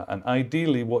do that. And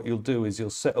ideally what you'll do is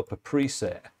you'll set up a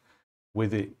preset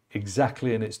with it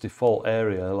exactly in its default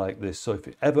area like this. So if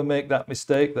you ever make that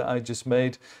mistake that I just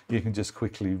made, you can just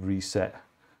quickly reset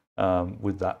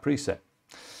with that preset.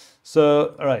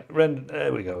 So, all right,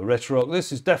 there we go, retrolog.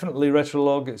 This is definitely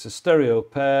retrolog. It's a stereo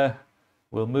pair.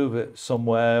 We'll move it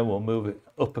somewhere. We'll move it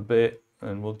up a bit.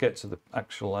 And we'll get to the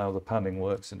actual how the panning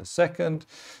works in a second.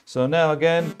 So now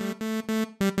again,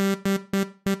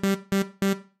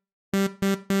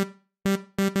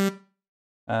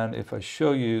 and if I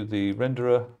show you the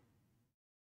renderer,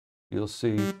 you'll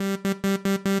see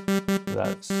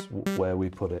that's where we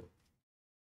put it.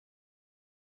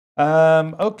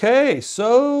 Okay,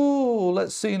 so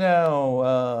let's see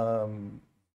now.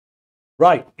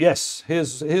 Right, yes,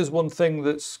 here's one thing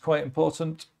that's quite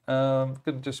important. I'm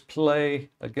going to just play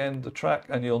again the track,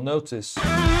 and you'll notice.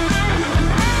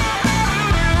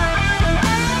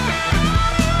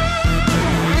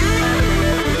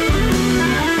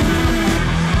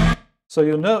 So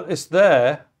you'll notice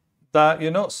there that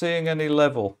you're not seeing any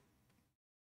level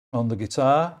on the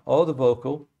guitar or the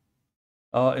vocal,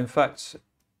 or in fact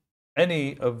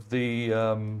any of the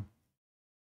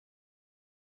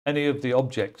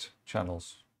object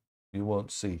channels you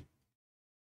won't see.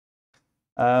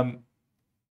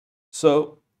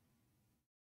 So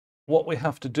what we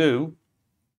have to do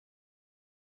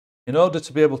in order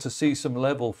to be able to see some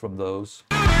level from those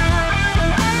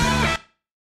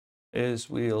is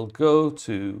we'll go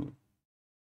to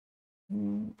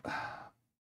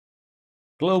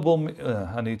global.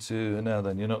 I need to, now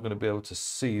then, you're not going to be able to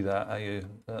see that, are you?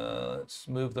 Let's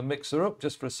move the mixer up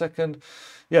just for a second.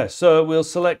 Yeah, so we'll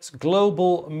select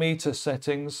global meter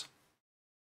settings,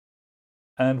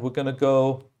 and we're going to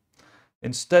go,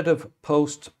 instead of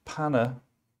post panner,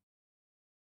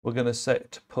 we're going to set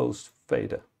to post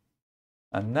fader.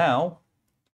 And now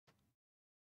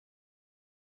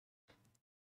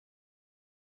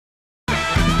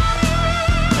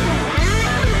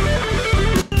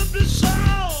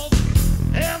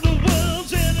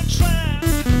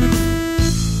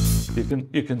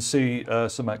you can see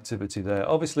some activity there.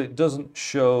 Obviously, it doesn't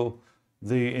show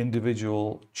the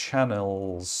individual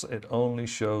channels. It only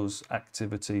shows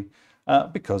activity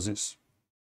because it's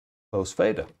post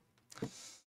fader.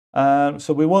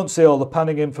 So we won't see all the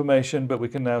panning information, but we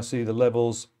can now see the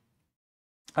levels.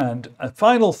 And a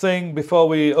final thing before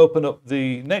we open up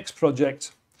the next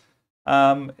project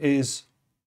is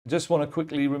I just want to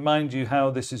quickly remind you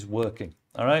how this is working.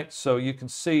 All right, so you can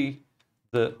see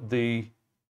that the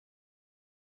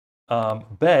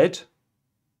bed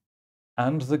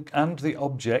and the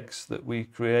objects that we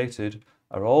created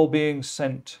are all being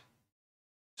sent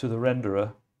to the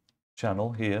renderer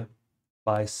channel here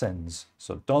by sends.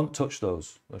 So don't touch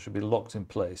those. Those should be locked in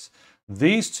place.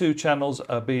 These two channels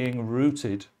are being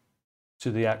routed to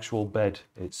the actual bed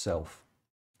itself.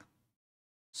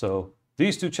 So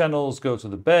these two channels go to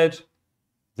the bed.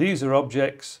 These are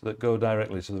objects that go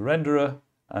directly to the renderer,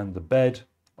 and the bed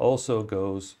also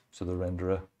goes to the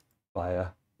renderer via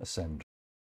a send.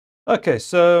 Okay,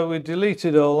 so we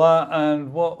deleted all that,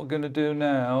 and what we're going to do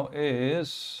now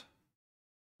is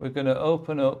we're going to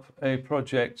open up a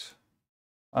project.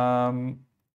 Yeah,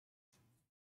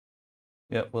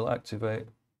 we'll activate.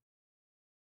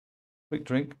 Quick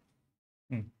drink.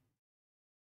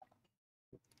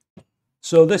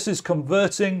 So this is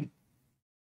converting.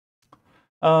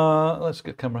 Let's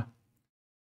get camera.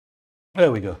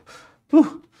 There we go.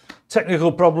 Whew.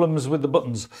 Technical problems with the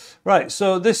buttons. Right,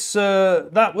 so this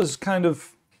that was kind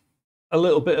of a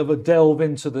little bit of a delve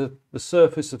into the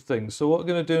surface of things. So what we're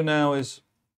going to do now is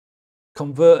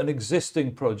convert an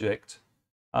existing project.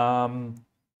 So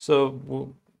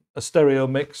a stereo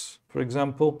mix, for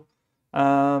example.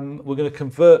 We're going to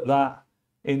convert that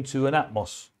into an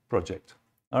Atmos project.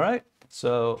 All right,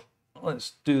 so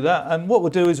let's do that. And what we'll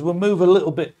do is we'll move a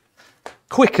little bit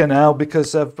quicker now,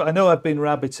 because I know I've been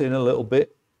rabbiting a little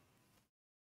bit.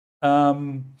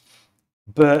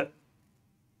 But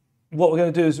what we're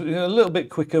going to do is a little bit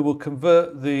quicker. We'll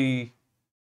convert the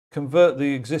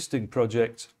existing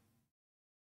project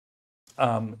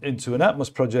into an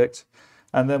Atmos project,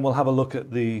 and then we'll have a look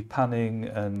at the panning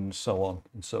and so on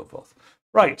and so forth.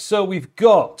 Right, so we've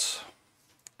got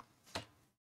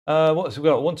what have we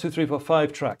got? 1, 2, 3, 4,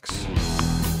 5 tracks.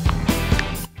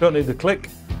 Don't need the click.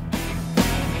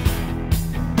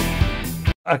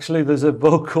 Actually, there's a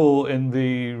vocal in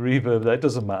the reverb there. It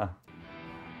doesn't matter.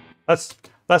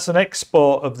 That's an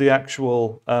export of the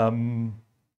actual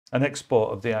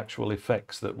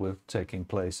effects that were taking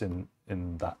place in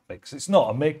that mix. It's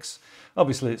not a mix.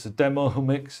 Obviously, it's a demo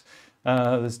mix.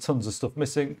 There's tons of stuff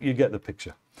missing. You get the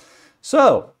picture.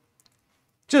 So,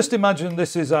 just imagine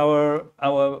this is our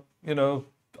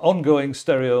ongoing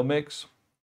stereo mix,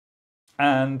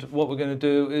 and what we're going to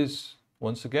do is,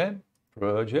 once again,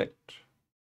 project.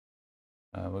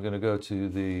 We're going to go to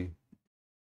the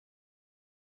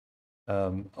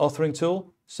authoring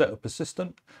tool, set up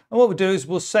persistent, and what we'll do is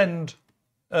we'll send,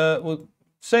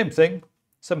 same thing,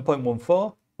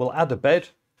 7.14, we'll add a bed,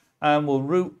 and we'll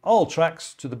route all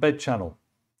tracks to the bed channel.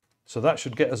 So that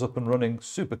should get us up and running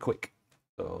super quick.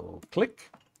 So click,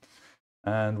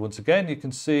 and once again you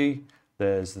can see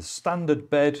there's the standard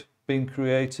bed being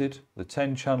created, the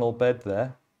 10 channel bed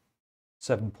there,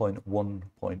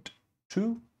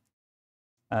 7.1.2.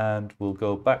 And we'll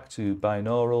go back to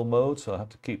binaural mode, so I have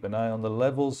to keep an eye on the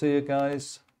levels here,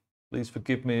 guys. Please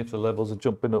forgive me if the levels are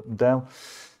jumping up and down.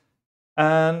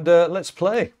 and let's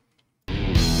play.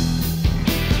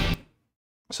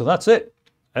 So that's it.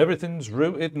 Everything's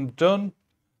routed and done.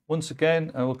 Once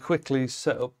again, I will quickly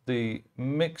set up the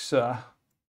mixer.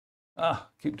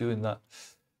 Keep doing that.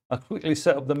 I'll quickly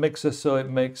set up the mixer so it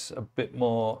makes a bit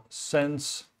more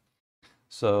sense.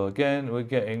 So again, we're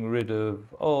getting rid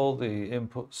of all the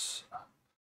inputs.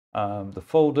 The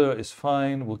folder is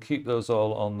fine. We'll keep those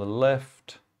all on the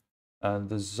left. And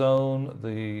the zone,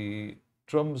 the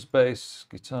drums, bass,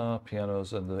 guitar,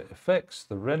 pianos, and the effects.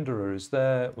 The renderer is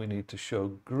there. We need to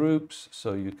show groups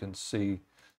so you can see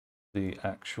the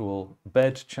actual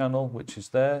bed channel, which is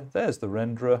there. There's the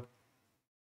renderer.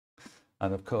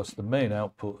 And of course, the main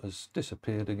output has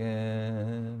disappeared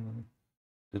again.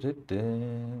 There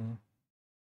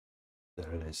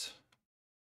it is.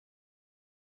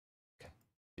 Okay.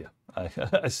 Yeah,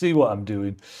 I see what I'm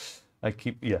doing.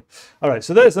 All right,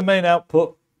 so there's the main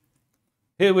output.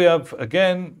 Here we have,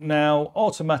 again, now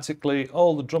automatically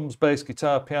all the drums, bass,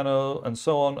 guitar, piano, and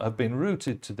so on have been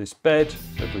routed to this bed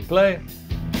that we play.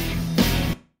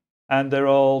 And they're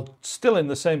all still in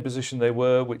the same position they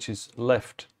were, which is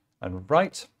left and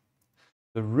right.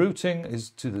 The routing is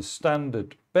to the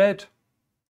standard bed.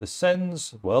 The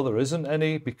sends, well, there isn't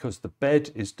any because the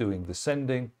bed is doing the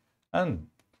sending. And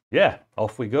yeah,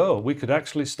 off we go. We could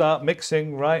actually start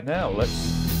mixing right now.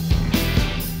 Let's...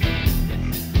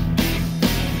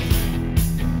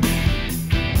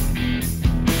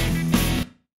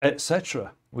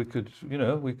 etc. We could, you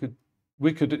know, we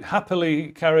could happily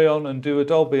carry on and do a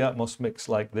Dolby Atmos mix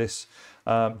like this,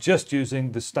 just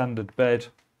using the standard bed,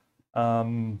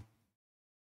 you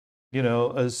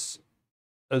know, as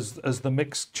the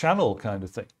mix channel kind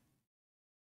of thing.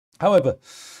 However,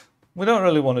 we don't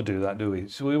really want to do that, do we?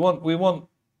 So we want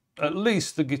at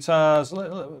least the guitars,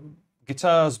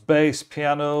 bass,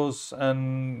 pianos,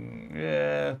 and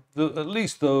yeah, at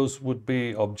least those would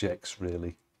be objects,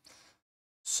 really.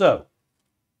 So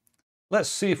let's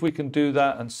see if we can do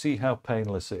that and see how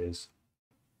painless it is.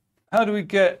 How do we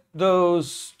get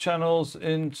those channels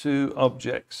into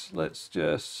objects? Let's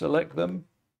just select them.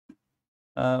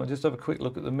 Just have a quick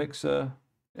look at the mixer.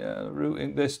 Yeah,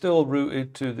 routing. They're still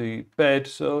routed to the bed,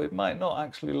 so it might not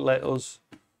actually let us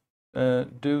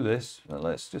do this. But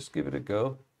let's just give it a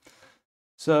go.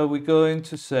 So we're going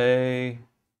to say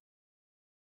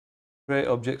create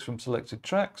objects from selected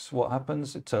tracks. What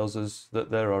happens? It tells us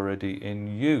that they're already in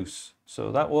use.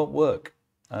 So that won't work.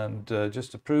 And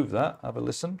just to prove that, have a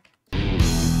listen. You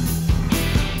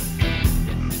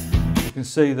can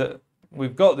see that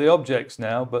we've got the objects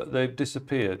now, but they've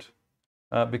disappeared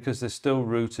because they're still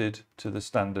routed to the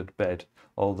standard bed,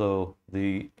 although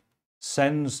the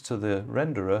sends to the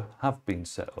renderer have been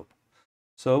set up.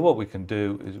 So what we can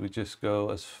do is we just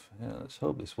go as, yeah, let's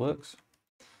hope this works.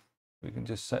 We can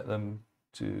just set them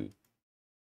to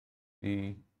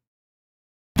the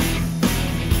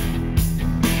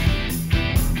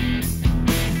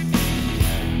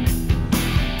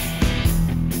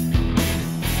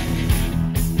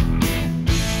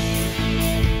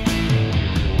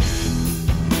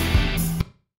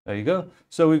there you go.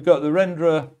 So we've got the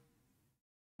renderer,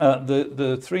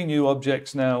 the three new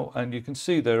objects now, and you can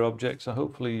see their objects. So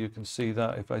hopefully you can see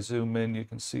that. If I zoom in, you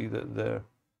can see that they're,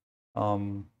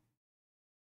 you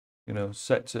know,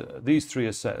 set to, these three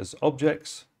are set as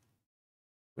objects,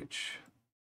 which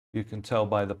you can tell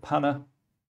by the panner,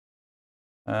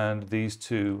 and these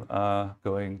two are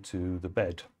going to the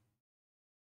bed.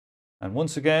 And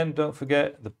once again, don't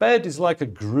forget, the bed is like a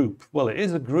group. Well, it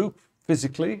is a group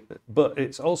physically, but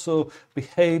it also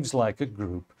behaves like a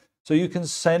group. So you can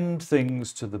send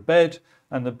things to the bed,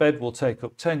 and the bed will take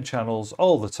up 10 channels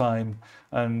all the time,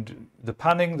 and the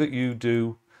panning that you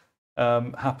do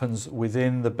happens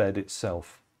within the bed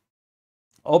itself.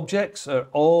 Objects are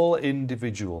all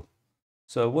individual.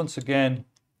 So once again,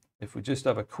 if we just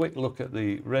have a quick look at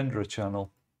the renderer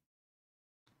channel,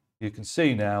 you can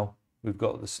see now we've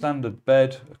got the standard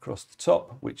bed across the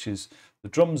top, which is the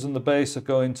drums and the bass are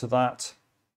going to that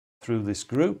through this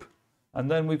group.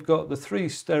 And then we've got the three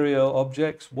stereo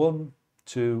objects, 1,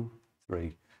 2,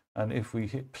 3. And if we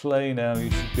hit play now,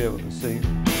 you should be able to see.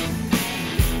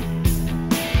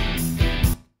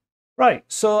 Right,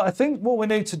 so I think what we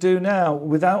need to do now,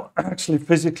 without actually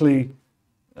physically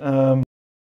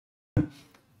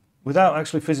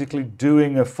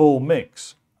doing a full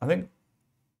mix, I think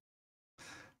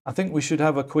we should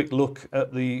have a quick look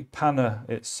at the panner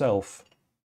itself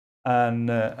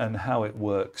and how it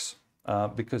works,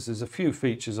 because there's a few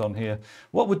features on here.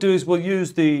 What we'll do is we'll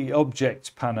use the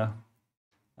object panner,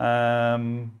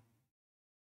 and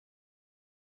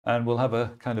we'll have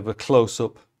a kind of a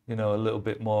close-up, you know, a little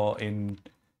bit more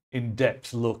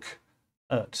in-depth look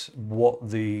at what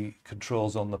the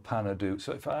controls on the panner do.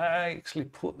 So if I actually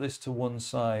put this to one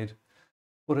side,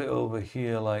 put it over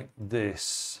here like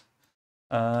this,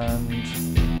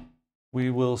 and we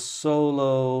will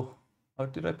solo. Oh,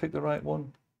 did I pick the right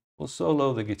one? We'll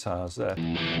solo the guitars there.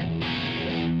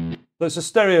 So it's a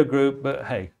stereo group, but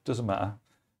hey, doesn't matter.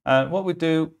 And what we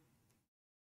do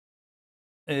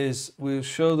is we'll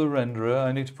show the renderer.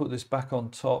 I need to put this back on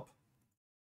top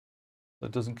so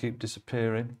it doesn't keep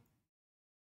disappearing.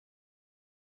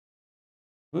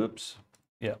 Whoops.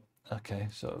 Yeah. Okay.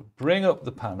 So bring up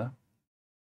the panner.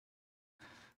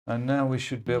 And now we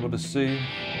should be able to see.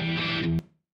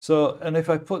 So, and if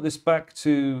I put this back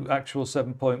to actual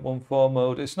 7.14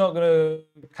 mode, it's not going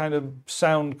to kind of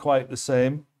sound quite the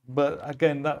same. But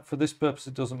again, that for this purpose,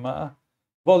 it doesn't matter.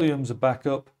 Volumes are back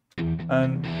up.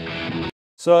 And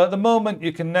so at the moment,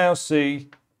 you can now see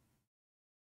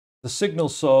the signal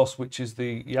source, which is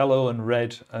the yellow and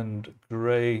red and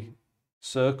grey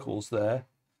circles there.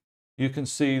 You can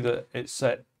see that it's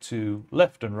set to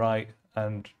left and right,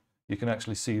 and you can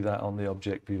actually see that on the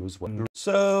object view as well.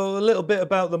 So a little bit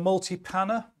about the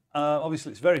Multipanner.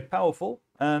 Obviously, it's very powerful,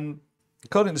 and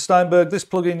according to Steinberg, this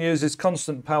plugin uses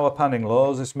constant power panning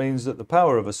laws. This means that the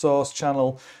power of a source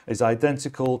channel is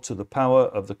identical to the power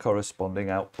of the corresponding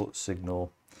output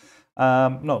signal.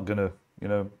 Not going to,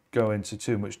 go into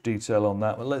too much detail on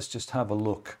that, but let's just have a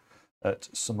look at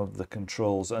some of the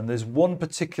controls. And there's one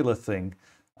particular thing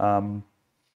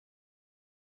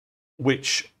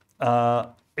which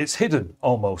it's hidden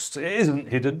almost. It isn't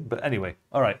hidden, but anyway.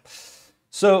 All right.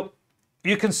 So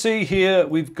you can see here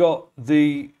we've got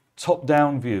the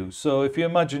top-down view. So if you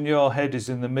imagine your head is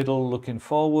in the middle looking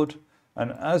forward,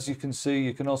 and as you can see,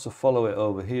 you can also follow it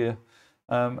over here.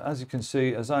 As you can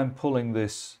see, as I'm pulling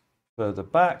this further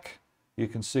back, you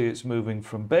can see it's moving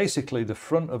from basically the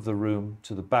front of the room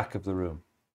to the back of the room.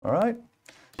 All right.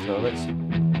 So let's.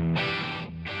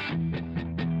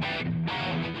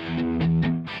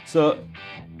 So,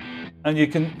 and you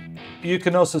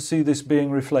can also see this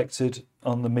being reflected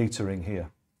on the metering here.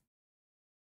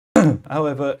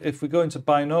 However, if we go into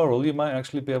binaural, you might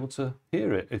actually be able to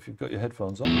hear it if you've got your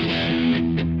headphones on.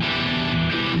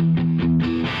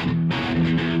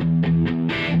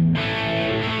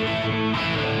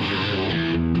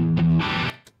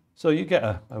 So you get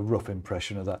a rough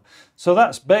impression of that. So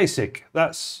that's basic.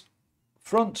 That's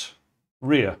front,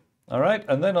 rear. All right,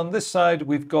 and then on this side,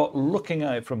 we've got looking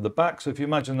at it from the back. So if you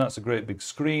imagine that's a great big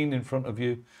screen in front of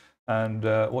you, and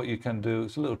what you can do,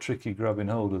 it's a little tricky grabbing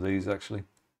hold of these actually,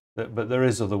 but there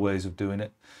is other ways of doing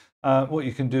it. What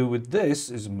you can do with this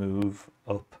is move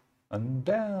up and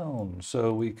down.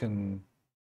 So we can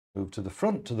move to the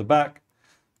front, to the back,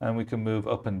 and we can move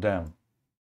up and down.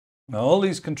 Now all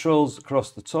these controls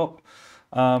across the top,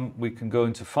 we can go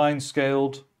into fine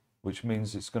scaled, which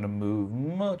means it's going to move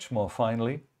much more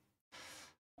finely.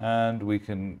 And we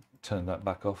can turn that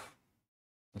back off.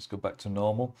 Let's go back to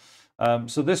normal.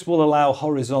 So this will allow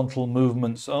horizontal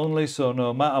movements only. So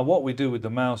no matter what we do with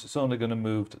the mouse, it's only going to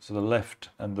move to the left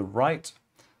and the right.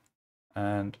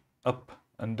 And up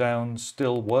and down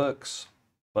still works,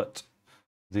 but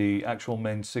the actual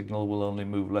main signal will only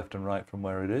move left and right from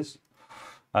where it is.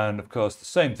 And of course, the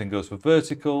same thing goes for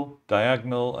vertical,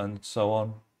 diagonal, and so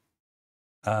on.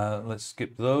 Let's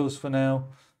skip those for now.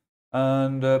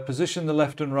 And position the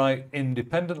left and right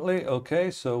independently. Okay,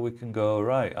 so we can go,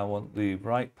 right, I want the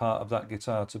right part of that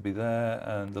guitar to be there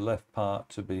and the left part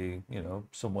to be,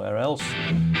 somewhere else.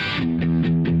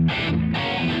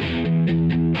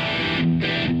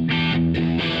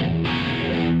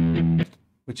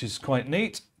 Which is quite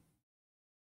neat.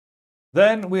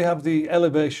 Then we have the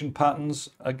elevation patterns.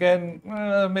 Again,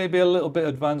 maybe a little bit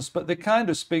advanced, but they kind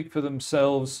of speak for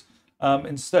themselves.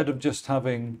 Instead of just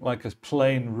having like a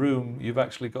plain room, you've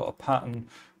actually got a pattern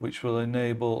which will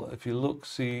enable, if you look,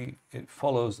 see, it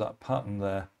follows that pattern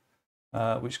there,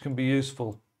 which can be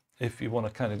useful if you want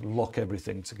to kind of lock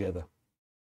everything together.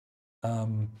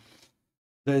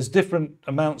 There's different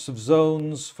amounts of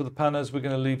zones for the panners. We're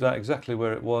going to leave that exactly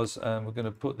where it was, and we're going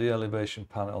to put the elevation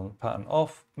pattern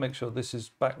off, make sure this is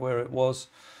back where it was.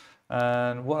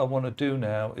 And what I want to do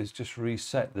now is just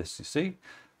reset this, you see.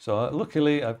 So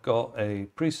luckily I've got a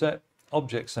preset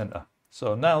object center.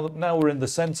 So now we're in the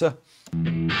center.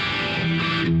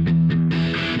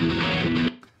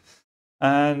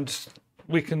 And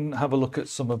we can have a look at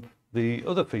some of the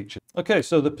other features. Okay,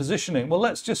 so the positioning. Well,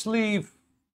 let's just leave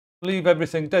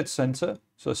everything dead center.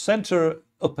 So center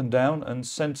up and down and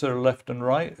center left and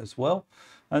right as well.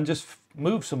 And just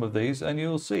move some of these and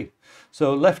you'll see.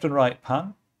 So left and right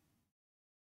pan.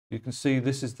 You can see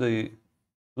this is the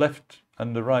left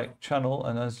and the right channel.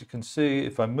 And as you can see,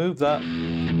 if I move that,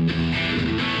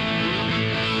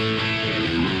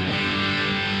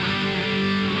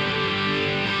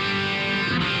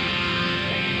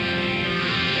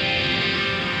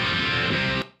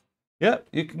 yeah,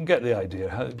 you can get the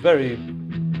idea. Very.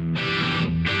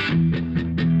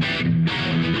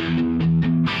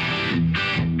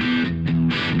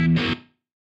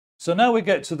 So now we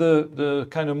get to the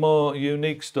kind of more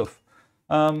unique stuff.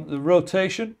 The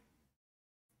rotation,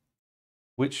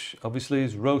 which obviously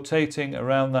is rotating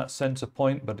around that center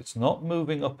point, but it's not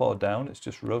moving up or down, it's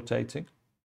just rotating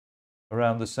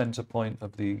around the center point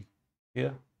of the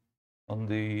here on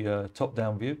the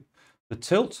top-down view. The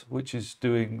tilt, which is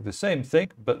doing the same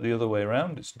thing, but the other way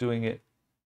around, it's doing it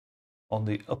on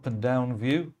the up and down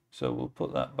view. So we'll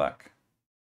put that back.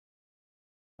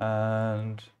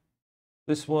 And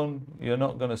this one, you're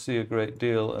not going to see a great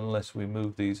deal unless we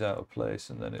move these out of place,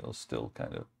 and then it'll still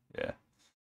kind of, yeah.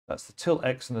 That's the tilt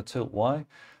X and the tilt Y.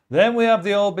 Then we have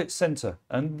the orbit center,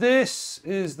 and this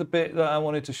is the bit that I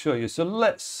wanted to show you. So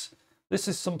this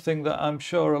is something that I'm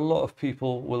sure a lot of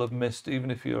people will have missed, even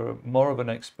if you're more of an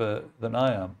expert than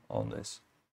I am on this.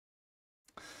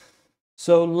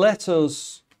 So let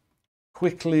us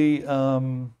quickly,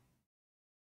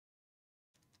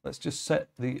 let's just set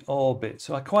the orbit.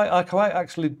 So I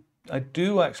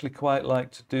do actually quite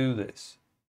like to do this.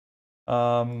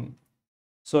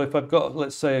 So if I've got,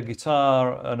 let's say, a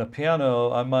guitar and a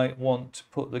piano, I might want to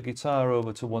put the guitar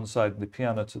over to one side and the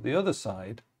piano to the other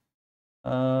side.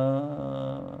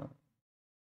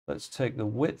 Let's take the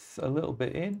width a little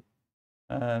bit in,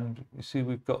 and you see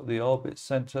we've got the orbit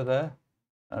center there,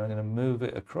 and I'm going to move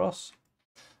it across.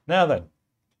 Now then,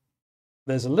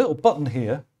 there's a little button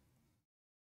here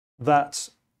that,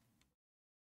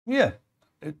 yeah,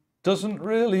 it doesn't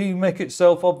really make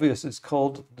itself obvious. It's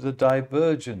called the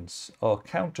divergence or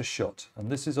countershot,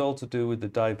 and this is all to do with the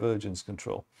divergence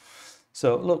control.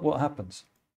 So look what happens.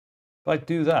 If I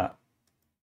do that,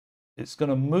 it's going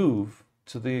to move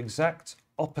to the exact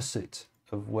opposite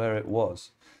of where it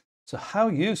was. So how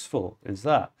useful is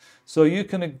that? So you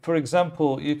can, for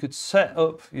example, you could set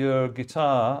up your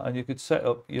guitar and you could set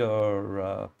up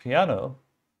your piano,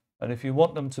 and if you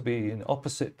want them to be in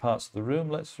opposite parts of the room,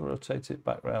 let's rotate it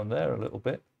back around there a little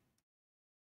bit.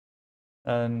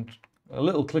 And a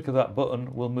little click of that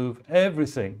button will move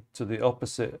everything to the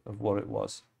opposite of what it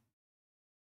was.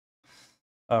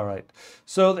 All right,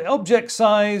 so the object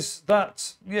size,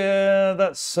 that's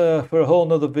for a whole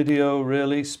nother video,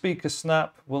 really. Speaker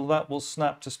snap, well, that will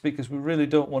snap to speakers. We really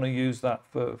don't want to use that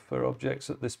for objects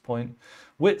at this point.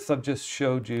 Width, I've just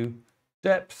showed you.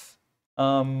 Depth,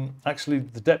 actually,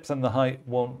 the depth and the height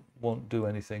won't do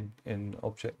anything in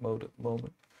object mode at the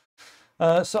moment.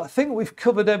 So I think we've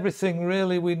covered everything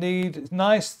really we need. It's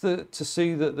nice to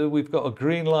see that we've got a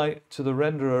green light to the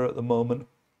renderer at the moment.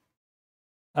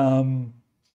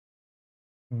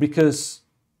 Because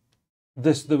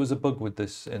there was a bug with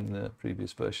this in the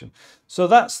previous version. So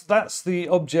that's the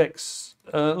objects.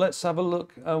 Let's have a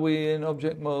look. Are we in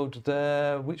object mode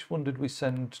there? Which one did we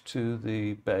send to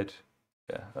the bed?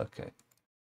 Yeah, okay.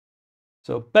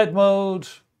 So bed mode,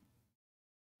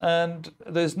 and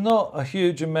there's not a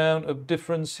huge amount of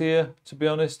difference here, to be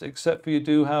honest, except for you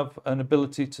do have an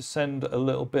ability to send a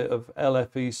little bit of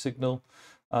LFE signal.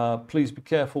 Please be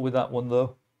careful with that one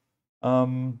though.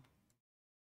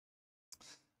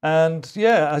 And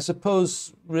yeah, I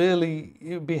suppose really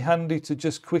it would be handy to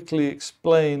just quickly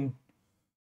explain,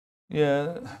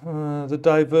 yeah, the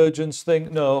divergence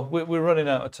thing. No, we're running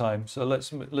out of time, so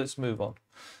let's move on.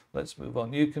 Let's move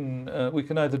on. You can we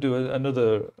can either do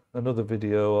another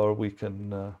video, or we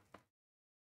can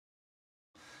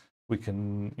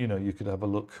you could have a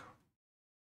look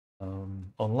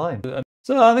online.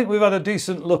 So I think we've had a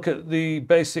decent look at the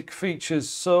basic features.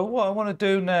 So what I want to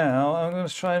do now, I'm going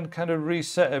to try and kind of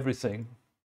reset everything.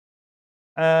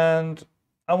 And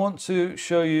I want to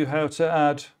show you how to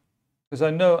add, because I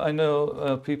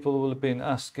know people will have been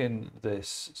asking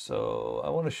this. So I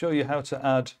want to show you how to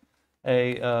add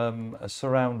a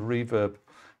surround reverb.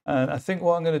 And I think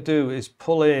what I'm going to do is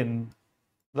pull in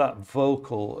that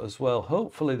vocal as well.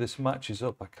 Hopefully this matches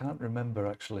up. I can't remember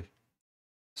actually.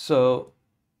 So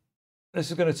this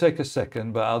is going to take a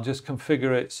second, but I'll just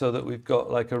configure it so that we've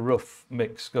got like a rough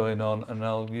mix going on, and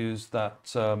I'll use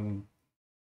that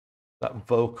that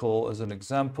vocal as an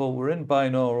example. We're in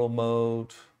binaural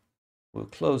mode. We'll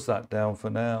close that down for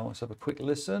now. Let's have a quick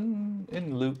listen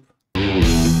in loop.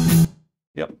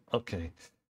 Yep, okay.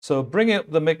 So bring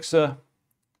up the mixer,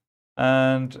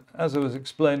 and as I was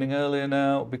explaining earlier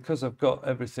now, because I've got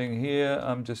everything here,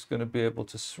 I'm just going to be able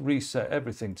to reset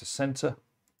everything to center.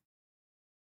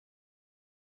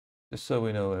 just so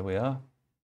we know where we are.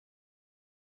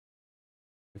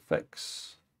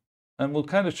 Effects. And we'll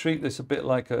kind of treat this a bit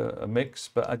like a mix,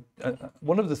 but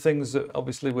one of the things that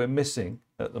obviously we're missing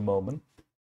at the moment,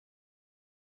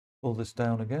 pull this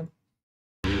down again,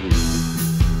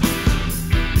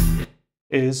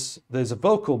 is there's a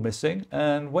vocal missing,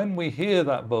 and when we hear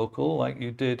that vocal, like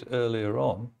you did earlier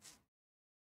on,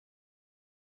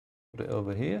 put it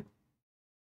over here.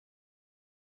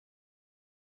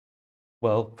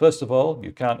 Well, first of all,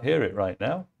 you can't hear it right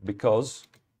now because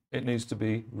it needs to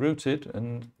be routed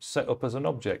and set up as an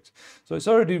object. So it's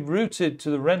already routed to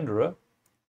the renderer.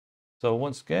 So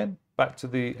once again, back to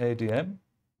the ADM,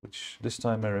 which this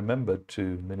time I remembered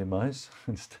to minimize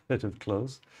instead of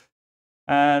close.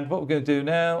 And what we're going to do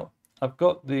now, I've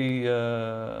got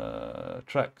the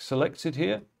track selected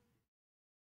here.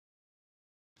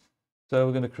 So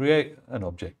we're going to create an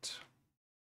object.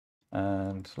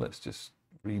 And let's just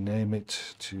rename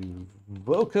it to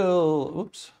vocal.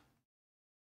 Oops.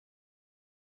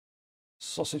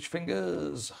 Sausage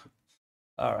fingers.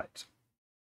 All right.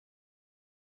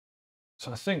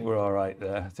 So I think we're all right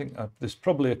there. I think there's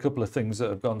probably a couple of things that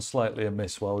have gone slightly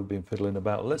amiss while we've been fiddling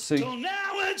about. Let's see. So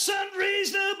now it's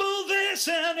unreasonable this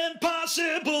and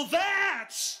impossible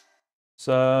that.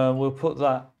 So we'll put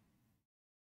that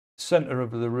center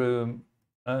of the room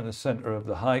and the center of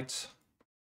the height.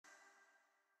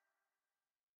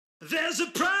 There's a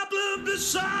problem to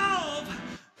solve.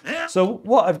 So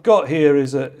what I've got here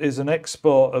is an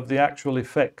export of the actual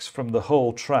effects from the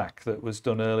whole track that was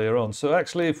done earlier on. So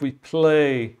actually, if we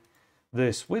play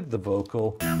this with the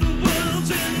vocal,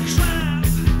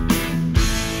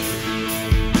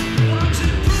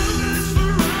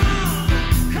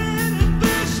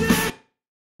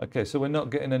 okay, so we're not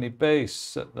getting any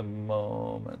bass at the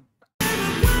moment.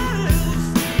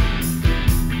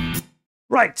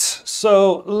 Right,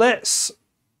 so let's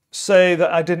say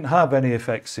that I didn't have any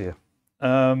effects here. So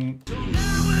now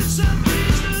it's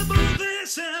unreasonable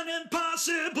this and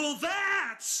impossible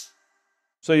that.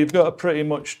 So you've got a pretty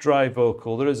much dry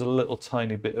vocal. There is a little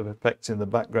tiny bit of effect in the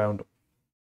background.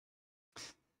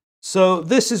 So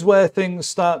this is where things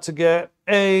start to get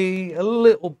a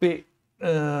little bit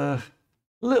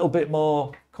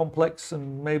more complex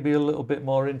and maybe a little bit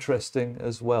more interesting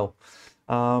as well.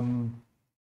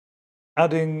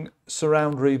 Adding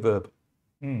surround reverb.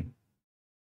 And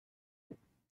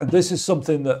this is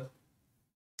something that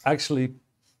actually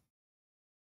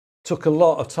took a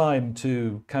lot of time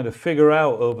to kind of figure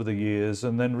out over the years,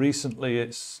 and then recently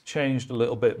it's changed a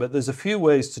little bit, but there's a few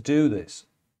ways to do this.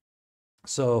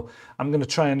 So I'm going to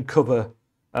try and cover,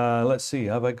 let's see,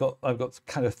 I've got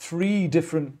kind of 3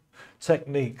 different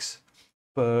techniques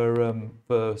for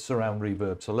surround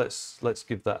reverb. So let's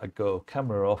give that a go.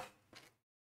 Camera off.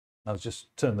 I'll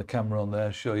just turn the camera on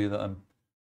there, show you that I'm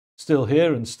still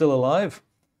here and still alive.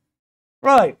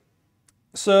 Right,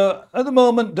 so at the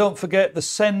moment, don't forget the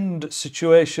send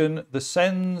situation. The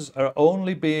sends are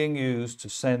only being used to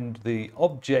send the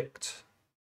object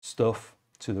stuff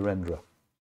to the renderer.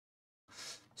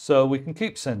 So we can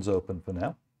keep sends open for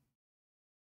now.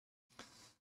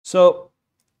 So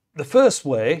the first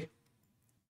way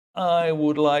I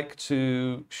would like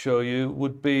to show you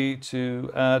would be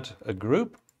to add a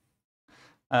group.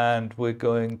 And we're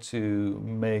going to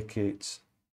make it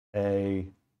a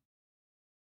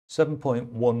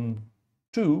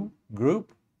 7.12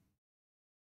 group.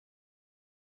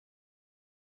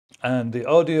 And the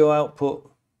audio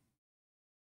output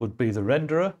would be the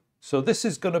renderer. So this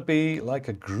is going to be like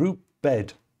a group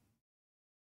bed.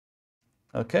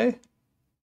 Okay?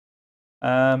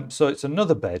 So it's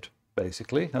another bed,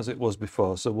 basically, as it was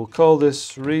before. So we'll call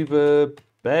this reverb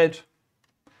bed.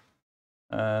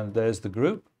 And there's the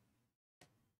group.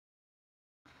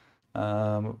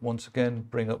 Once again,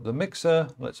 bring up the mixer.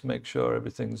 Let's make sure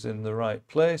everything's in the right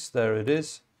place. There it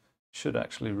is. Should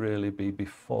actually really be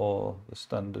before the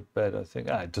standard bed, I think.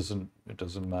 It doesn't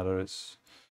matter. It's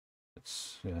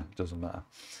yeah, it doesn't matter.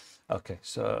 Okay,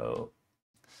 so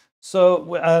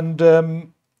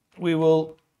we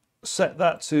will set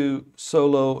that to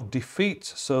solo defeat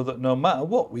so that no matter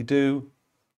what we do,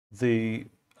 the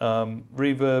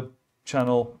reverb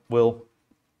channel will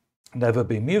never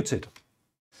be muted.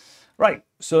 Right,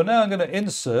 so now I'm going to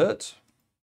insert,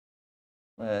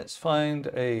 let's find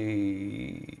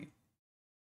a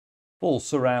full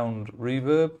surround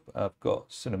reverb. I've got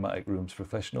Cinematic Rooms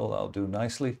Professional, that'll do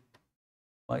nicely.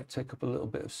 Might take up a little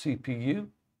bit of CPU,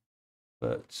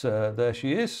 but there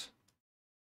she is.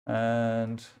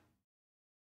 And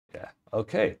yeah,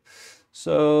 okay.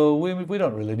 So we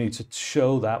don't really need to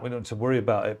show that. We don't need to worry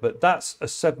about it. But that's a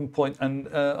 7 point. And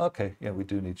okay, yeah, we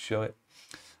do need to show it.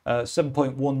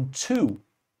 7.12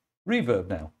 reverb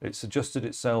now. It's adjusted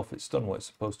itself, it's done what it's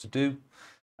supposed to do.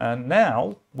 And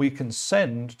now we can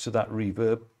send to that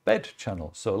reverb bed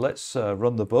channel. So let's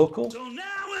run the vocal. So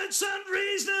now it's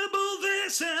unreasonable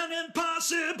this and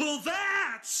impossible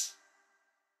that.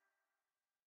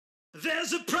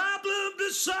 There's a problem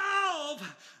to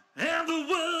solve and the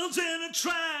world's in a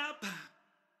trap.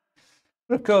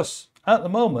 But of course, at the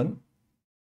moment,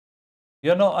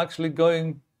 you're not actually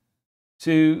going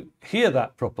to hear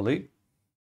that properly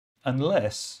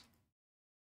unless,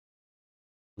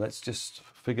 let's just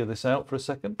figure this out for a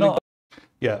second.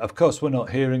 Yeah, of course we're not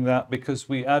hearing that because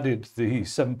we added the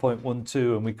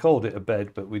 7.12 and we called it a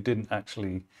bed, but we didn't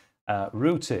actually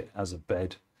route it as a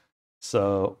bed.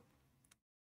 So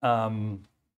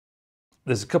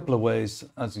there's a couple of ways,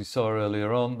 as you saw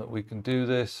earlier on, that we can do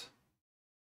this.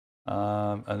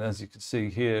 And as you can see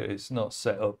here, it's not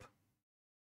set up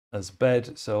as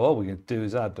bed. So all we can do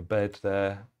is add the bed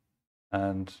there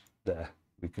and there.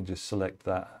 We can just select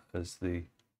that as the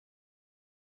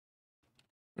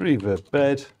reverb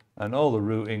bed, and all the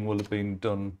routing will have been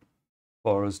done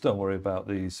for us. Don't worry about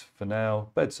these for now.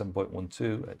 Bed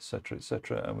 7.12, etc.,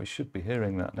 etc. And we should be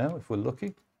hearing that now if we're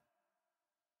lucky.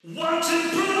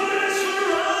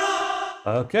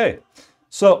 Okay,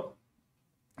 so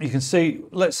you can see,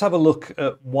 let's have a look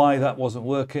at why that wasn't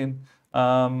working.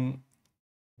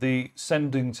 The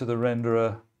sending to the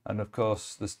renderer and of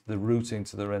course the routing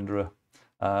to the renderer.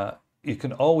 You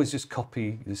can always just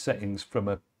copy the settings from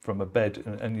a bed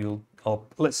and you'll, or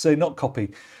let's say not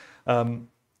copy,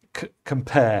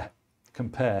 compare,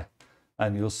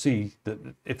 and you'll see that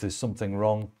if there's something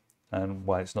wrong and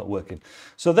why it's not working.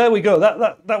 So there we go.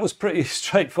 That was pretty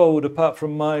straightforward, apart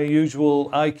from my usual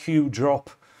IQ drop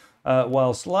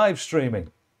whilst live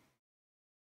streaming.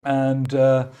 And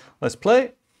let's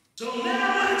play. So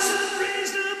now it's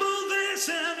unreasonable this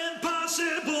and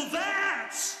impossible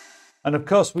that. And of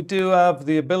course we do have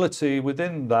the ability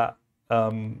within that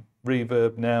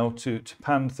reverb now to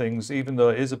pan things, even though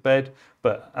it is a bed.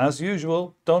 But as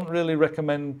usual, don't really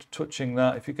recommend touching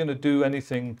that. If you're going to do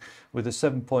anything with a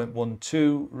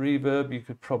 7.12 reverb, you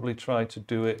could probably try to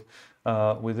do it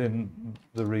within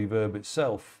the reverb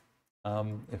itself,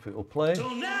 if it will play. So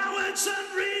now it's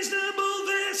unreasonable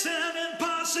this and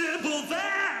impossible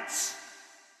that.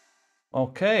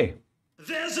 Okay.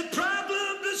 There's a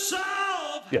problem to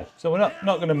solve. Yeah, so we're not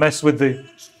going to mess with the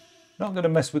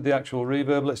actual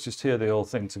reverb. Let's just hear the whole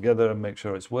thing together and make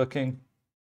sure it's working.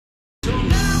 So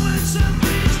now it's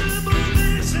unreasonable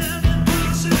this and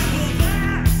impossible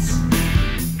that.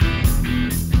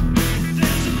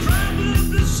 There's a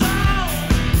problem to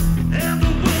solve and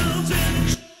the world's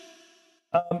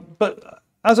in. But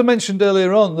as I mentioned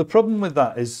earlier on, the problem with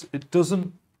that is it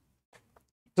doesn't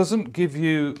give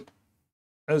you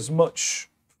as much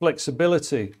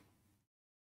flexibility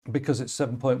because it's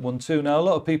 7.12. Now, a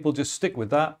lot of people just stick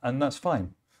with that, and that's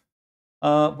fine.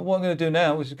 But what I'm going to do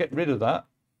now is get rid of that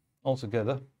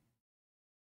altogether.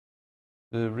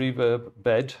 The reverb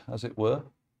bed, as it were.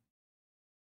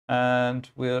 And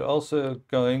we're also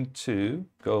going to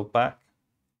go back.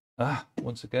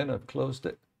 Once again, I've closed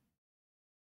it.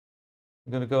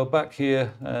 I'm going to go back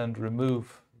here and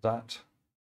remove that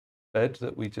bed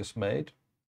that we just made.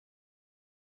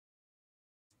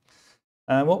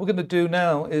 And what we're going to do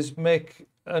now is make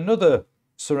another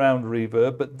surround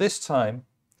reverb, but this time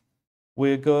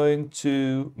we're going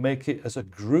to make it as a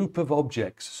group of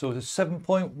objects. So it's a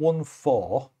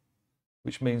 7.14,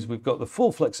 which means we've got the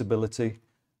full flexibility,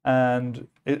 and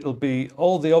it'll be,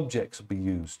 all the objects will be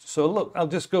used. So look, I'll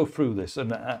just go through this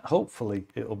and hopefully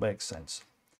it'll make sense.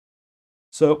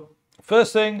 So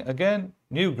first thing, again,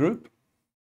 new group,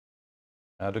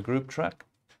 add a group track.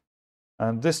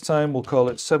 And this time we'll call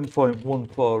it 7.14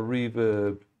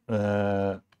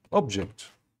 reverb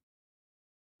object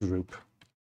group.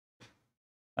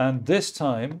 And this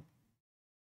time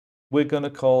we're going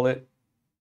to call it,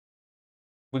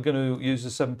 we're going to use the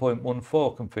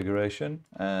 7.14 configuration,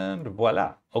 and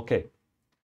voila. Okay,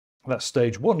 that's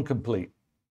stage one complete.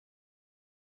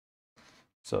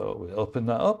 So we open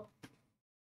that up,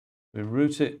 we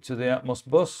route it to the Atmos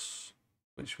bus,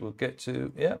 which we'll get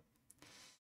to, yeah.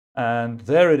 And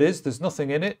there it is, there's nothing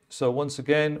in it. So once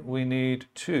again, we need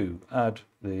to add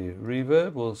the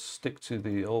reverb. We'll stick to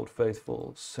the old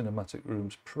faithful Cinematic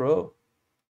Rooms Pro.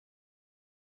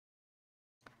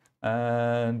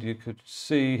 And you could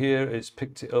see here, it's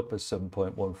picked it up as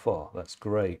 7.14. That's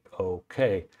great,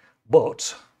 okay.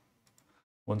 But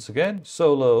once again,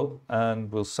 solo,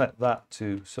 and we'll set that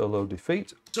to solo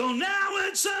defeat. So now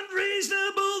it's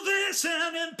unreasonable this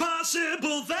and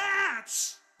impossible that.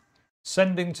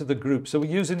 sending to the group. So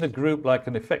we're using the group like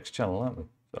an effects channel, aren't we?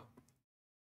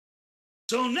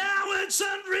 So now it's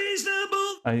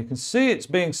unreasonable. And you can see it's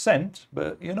being sent,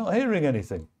 but you're not hearing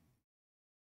anything.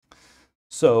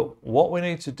 So what we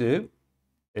need to do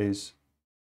is,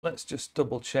 let's just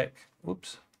double check.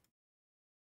 Whoops.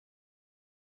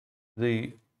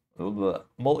 The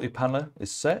multipanner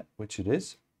is set, which it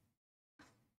is.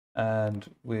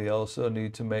 And we also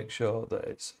need to make sure that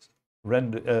it's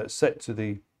set to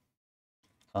the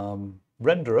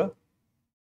renderer.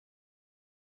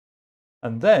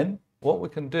 And then what we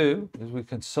can do is we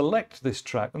can select this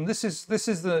track. And this is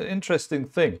the interesting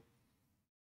thing.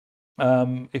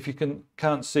 If you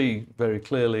can't see very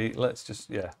clearly, let's just,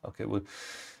 yeah, okay,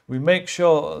 we make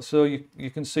sure, so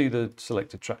you can see the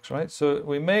selected tracks, right? So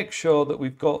we make sure that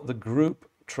we've got the group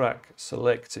track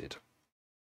selected.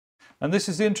 And this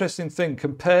is the interesting thing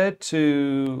compared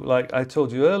to, like I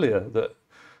told you earlier, that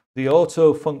the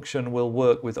auto function will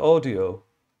work with audio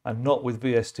and not with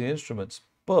VST instruments,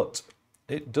 but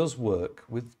it does work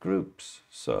with groups.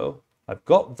 So I've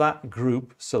got that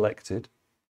group selected,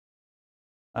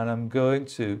 and I'm going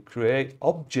to create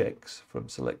objects from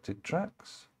selected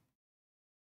tracks.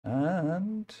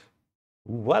 And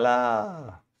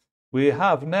voila! We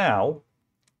have now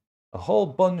a whole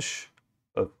bunch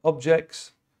of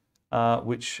objects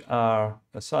which are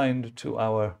assigned to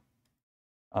our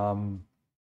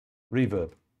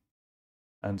reverb.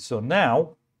 And so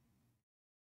now,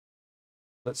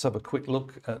 let's have a quick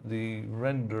look at the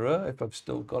renderer, if I've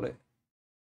still got it.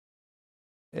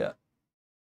 Yeah.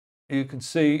 You can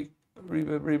see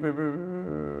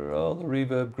reverb, all the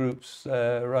reverb groups,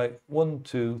 right, 1,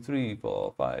 2, 3,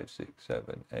 4, 5, 6,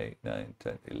 7, 8, 9,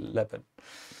 10, 11.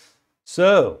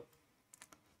 So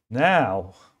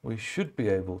now we should be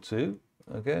able to,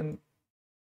 again,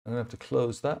 I'm going to have to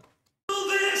close that.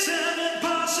 This and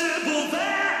impossible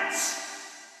that.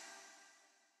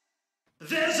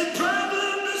 There's a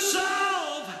problem to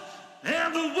solve,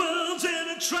 and the world's in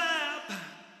a trap.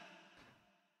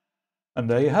 And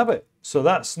there you have it. So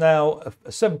that's now a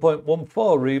 7.14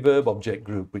 reverb object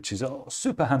group, which is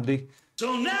super handy.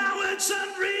 So now it's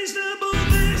unreasonable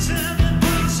this and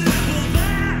impossible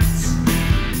that.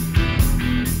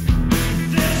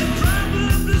 There's a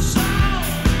problem to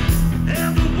solve,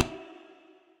 and the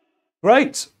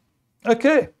Great.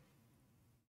 Okay.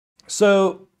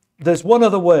 So there's one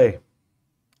other way.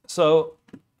 So,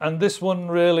 and this one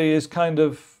really is kind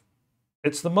of,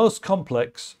 it's the most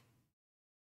complex,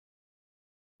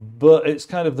 but it's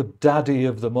kind of the daddy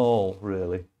of them all,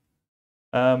 really.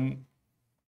 And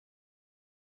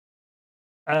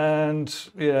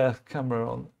yeah, camera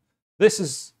on. This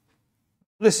is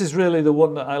really the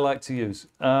one that I like to use.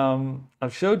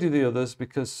 I've showed you the others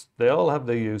because they all have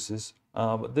their uses,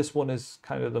 but this one is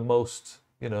kind of the most,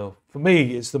 you know, for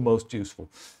me, it's the most useful.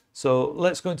 So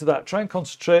let's go into that. Try and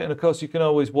concentrate, and of course you can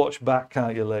always watch back,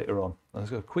 can't you, later on. Let's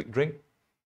go a quick drink.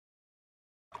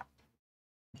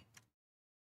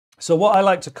 So what I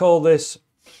like to call this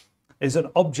is an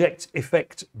object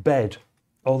effect bed.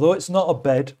 Although it's not a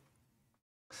bed,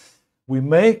 we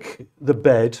make the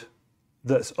bed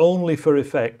that's only for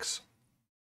effects,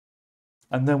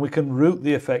 and then we can route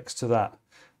the effects to that.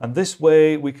 And this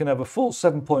way we can have a full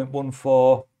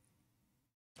 7.14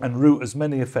 and route as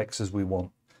many effects as we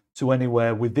want to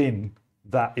anywhere within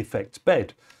that effect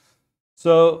bed.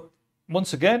 So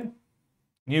once again,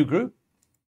 new group,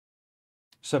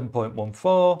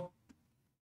 7.14.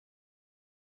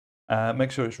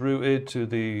 Make sure it's routed to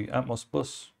the Atmos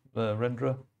bus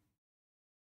renderer.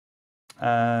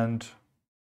 And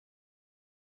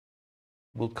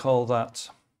we'll call that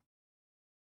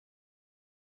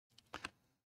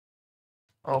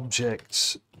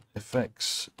objects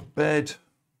effects bed.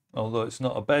 Although it's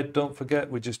not a bed, don't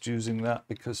forget, we're just using that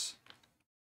because,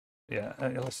 yeah,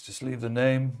 let's just leave the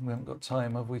name. We haven't got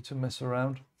time, have we, to mess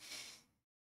around?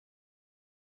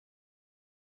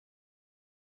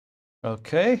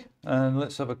 Okay, and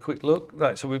let's have a quick look.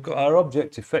 Right, so we've got our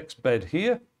object effects bed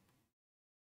here.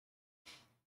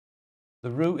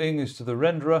 The routing is to the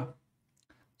renderer.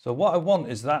 So what I want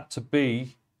is that to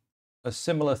be a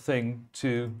similar thing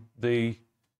to the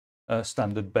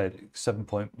standard bed,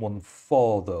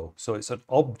 7.14 though. So it's an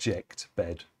object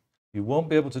bed. You won't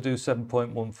be able to do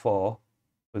 7.14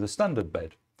 with a standard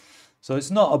bed. So it's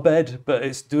not a bed, but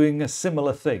it's doing a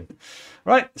similar thing.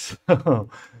 Right, so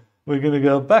we're going to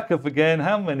go back up again.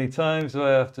 How many times do I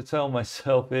have to tell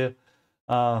myself here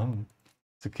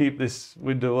to keep this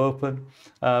window open?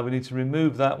 We need to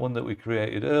remove that one that we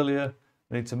created earlier.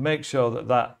 We need to make sure that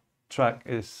that track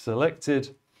is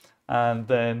selected. And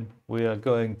then we are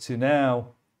going to now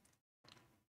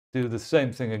do the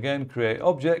same thing again, create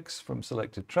objects from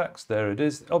selected tracks. There it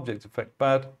is, object effect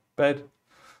bed.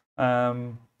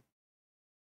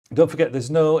 Don't forget,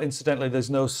 incidentally, there's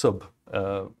no sub.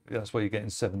 That's why you're getting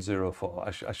 704.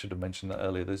 I should have mentioned that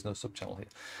earlier. There's no sub channel here.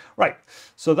 Right,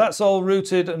 so that's all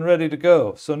routed and ready to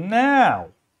go. So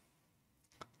now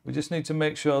we just need to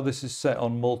make sure this is set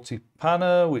on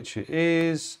Multipanner, which it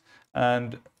is,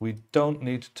 and we don't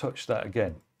need to touch that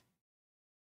again.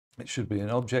 It should be in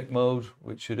object mode,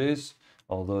 which it is,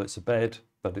 although it's a bed,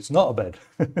 but it's not a bed.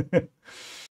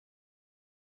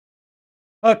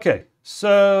 Okay,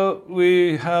 so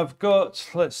we have got,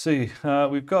 let's see,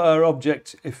 we've got our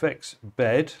object effects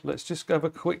bed. Let's just have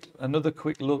another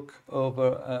quick look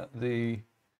over at the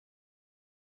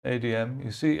ADM.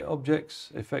 You see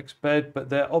objects effects bed, but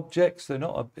they're objects.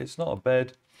 It's not a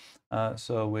bed.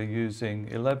 So we're using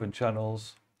 11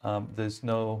 channels. There's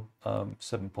no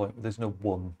 7 point. There's no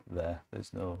 1 there.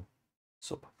 There's no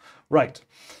sub. Right.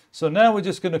 So now we're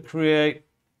just going to create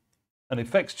an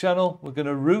effects channel. We're going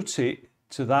to route it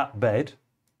to that bed,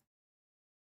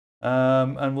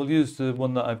 and we'll use the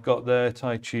one that I've got there,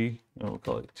 Tai Chi. We'll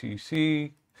call it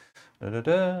TC.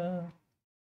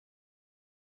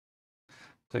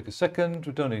 Take a second.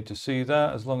 We don't need to see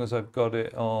that as long as I've got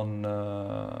it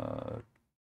on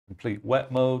complete wet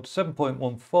mode,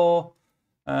 7.14,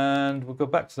 and we'll go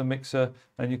back to the mixer,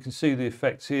 and you can see the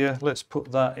effects here. Let's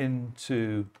put that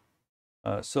into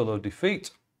solo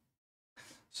defeat.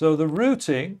 So the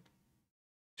routing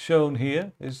shown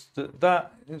here is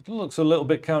that it looks a little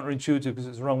bit counterintuitive because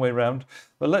it's the wrong way around,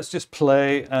 but let's just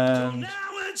play. And so now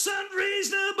it's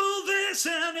unreasonable this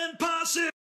and impossible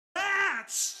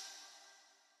that.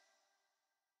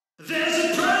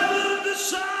 There's a problem to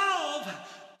solve.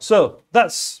 So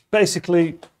that's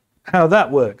basically how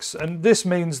that works, and this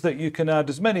means that you can add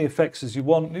as many effects as you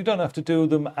want. You don't have to do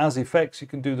them as effects, you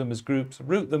can do them as groups,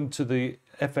 route them to the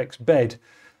FX bed,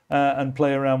 and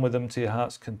play around with them to your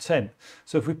heart's content.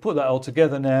 So if we put that all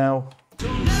together now. So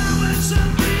now it's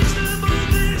unreasonable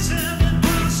this and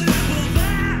impossible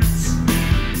that.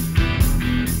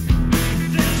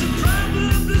 There's a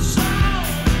problem to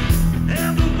solve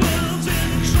and the world's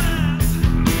in a trap.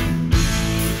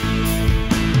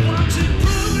 Wanting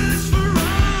progress for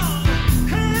all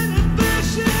and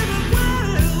ambition of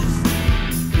wealth.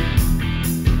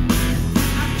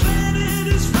 Our planet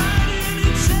is fighting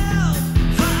itself.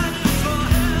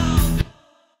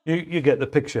 You get the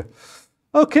picture.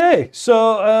 Okay,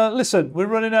 so listen, we're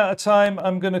running out of time.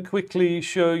 I'm going to quickly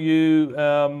show you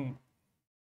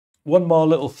one more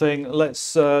little thing.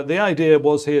 The idea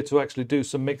was here to actually do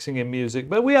some mixing in music,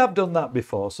 but we have done that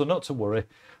before, so not to worry.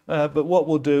 But what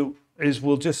we'll do is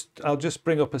I'll just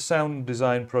bring up a sound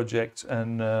design project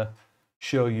and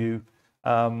show you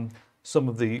some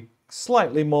of the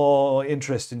slightly more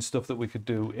interesting stuff that we could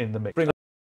do in the mix.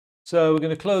 So we're going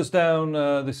to close down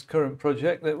this current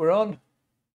project that we're on.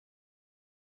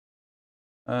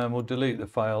 And we'll delete the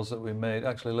files that we made.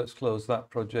 Actually, let's close that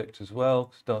project as well,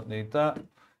 because don't need that.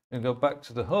 And go back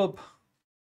to the hub.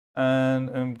 And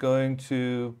I'm going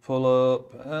to pull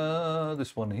up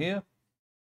this one here.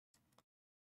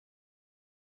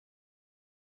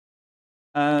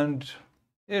 And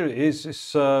here it is. It's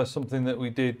something that we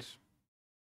did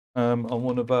on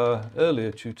one of our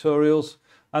earlier tutorials.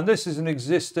 And this is an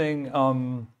existing,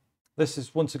 this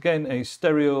is once again a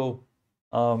stereo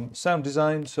sound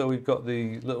design. So we've got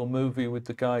the little movie with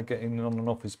the guy getting on and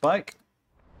off his bike.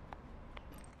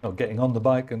 Or getting on the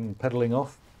bike and pedaling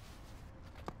off.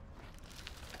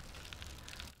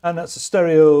 And that's a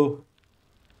stereo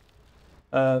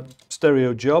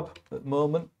job at the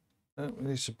moment.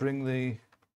 We need to bring the,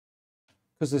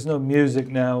 because there's no music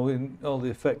now in all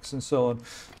the effects and so on.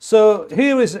 So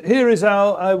here is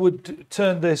how I would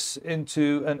turn this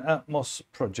into an Atmos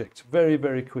project very,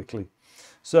 very quickly.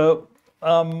 So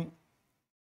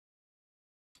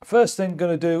first thing I'm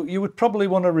going to do, you would probably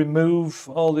want to remove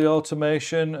all the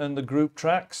automation and the group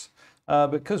tracks.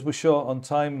 Because we're short on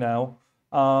time now,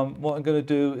 what I'm going to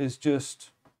do is just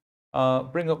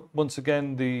bring up once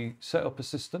again the setup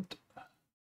assistant.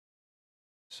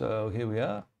 So here we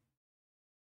are.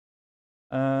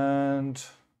 And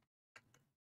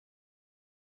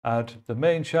add the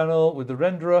main channel with the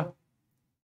renderer.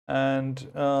 And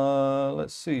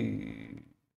let's see,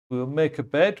 we'll make a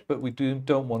bed, but we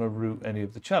don't want to route any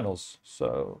of the channels.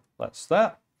 So that's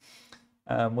that.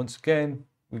 And once again,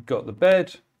 we've got the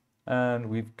bed and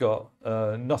we've got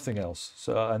nothing else.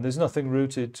 So, and there's nothing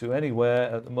routed to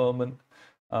anywhere at the moment.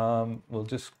 We'll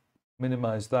just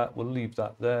minimize that. We'll leave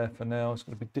that there for now. It's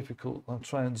going to be difficult. I'll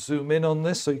try and zoom in on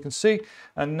this so you can see.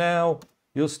 And now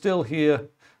you'll still hear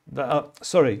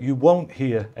sorry, you won't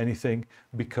hear anything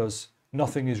because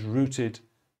nothing is routed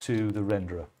to the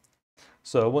renderer.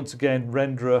 So once again,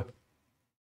 renderer,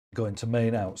 going to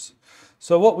main outs.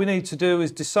 So what we need to do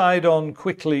is decide on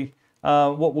quickly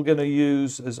what we're going to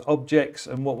use as objects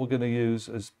and what we're going to use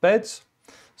as beds.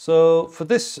 So for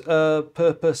this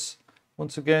purpose,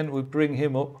 once again, we bring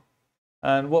him up,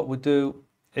 and what we do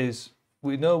is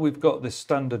we know we've got this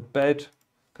standard bed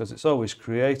because it's always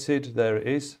created. There it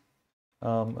is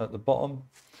at the bottom.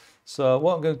 So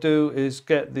what I'm going to do is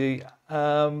get the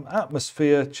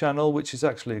atmosphere channel, which is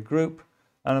actually a group,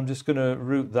 and I'm just going to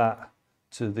route that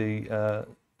to the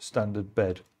standard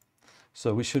bed.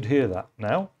 So we should hear that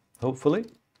now, hopefully.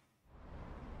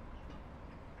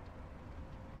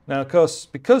 Now, of course,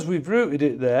 because we've routed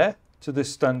it there to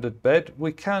this standard bed,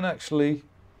 we can actually,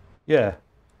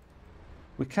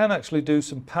 we can actually do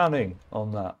some panning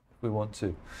on that if we want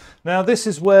to. Now, this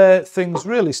is where things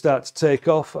really start to take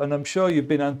off, and I'm sure you've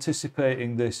been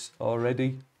anticipating this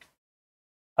already.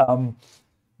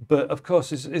 But of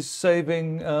course, it's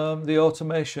saving the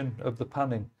automation of the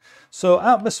panning. So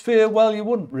atmosphere, well, you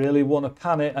wouldn't really want to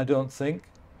pan it, I don't think.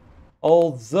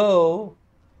 Although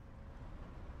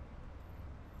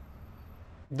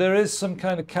there is some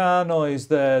kind of car noise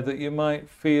there that you might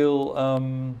feel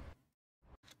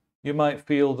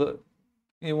that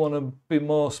you want to be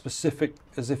more specific,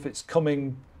 as if it's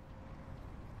coming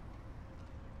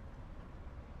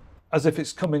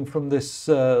from this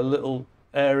little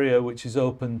area which is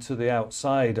open to the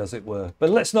outside, as it were. But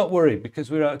let's not worry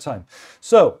because we're out of time.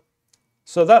 So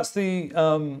that's the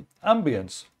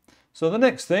ambience. So the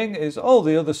next thing is all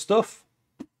the other stuff.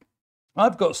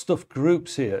 I've got stuff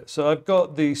groups here. So I've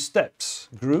got the steps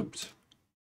grouped.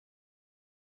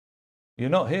 You're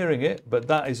not hearing it, but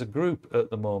that is a group at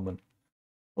the moment.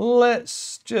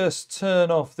 Let's just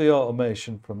turn off the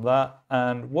automation from that.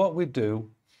 And what we do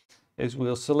is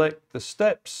we'll select the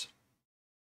steps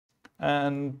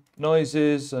and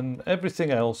noises and everything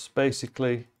else,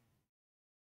 basically.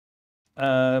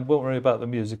 Won't worry about the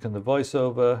music and the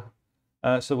voiceover.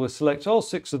 So we'll select all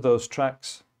 6 of those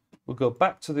tracks. We'll go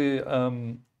back to the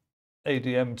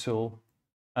ADM tool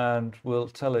and we'll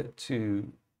tell it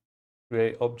to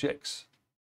create objects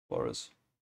for us.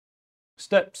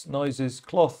 Steps, noises,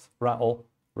 cloth, rattle,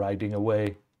 riding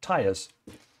away, tires.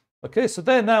 Okay, so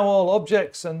they're now all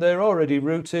objects and they're already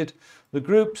routed. The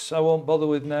groups I won't bother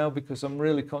with now because I'm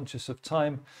really conscious of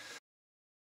time.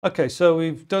 Okay, so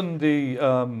we've done the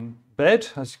bed,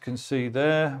 as you can see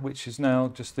there, which is now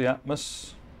just the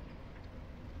Atmos.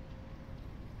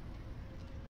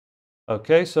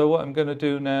 Okay, so what I'm going to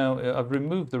do now, I've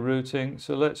removed the routing,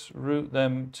 so let's route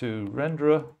them to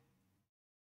renderer.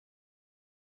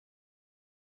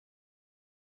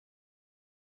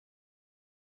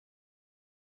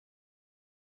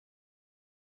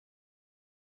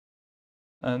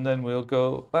 And then we'll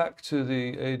go back to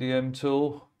the ADM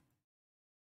tool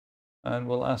and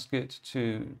we'll ask it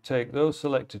to take those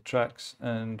selected tracks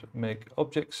and make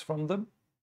objects from them.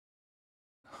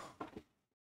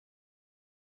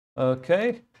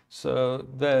 Okay, so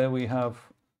there we have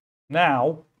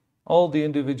now all the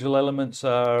individual elements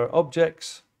are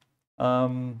objects,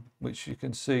 which you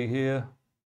can see here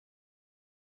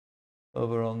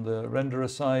over on the renderer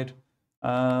side,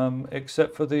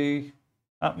 except for the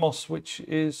Atmos, which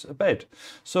is a bed.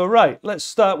 So right, let's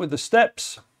start with the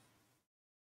steps.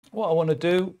 What I want to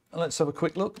do, let's have a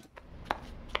quick look.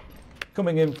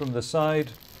 Coming in from the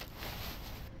side,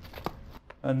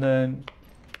 and then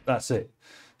that's it.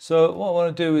 So what I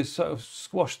want to do is sort of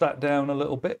squash that down a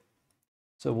little bit.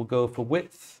 So we'll go for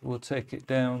width, we'll take it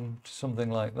down to something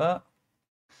like that.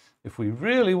 If we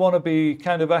really want to be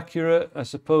kind of accurate, I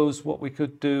suppose what we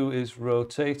could do is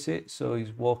rotate it so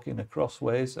he's walking across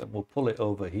ways, and we'll pull it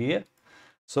over here.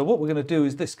 So what we're going to do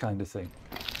is this kind of thing.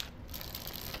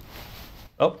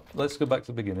 Oh, let's go back to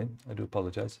the beginning. I do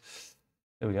apologize.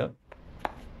 There we go.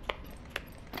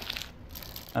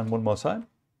 And one more time.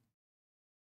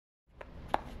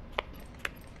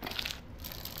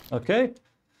 Okay,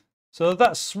 so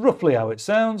that's roughly how it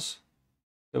sounds.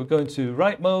 So we're going to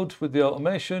write mode with the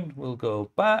automation. We'll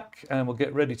go back and we'll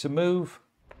get ready to move.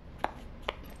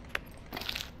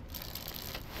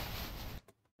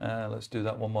 Let's do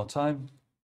that one more time.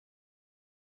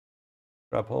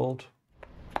 Grab hold.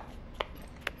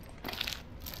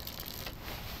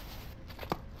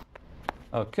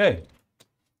 Okay.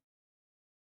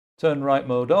 Turn write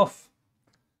mode off.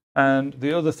 And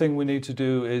the other thing we need to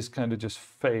do is kind of just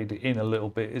fade it in a little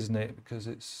bit, isn't it? Because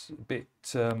it's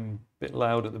a bit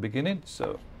loud at the beginning.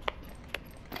 So,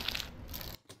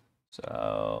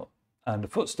 and the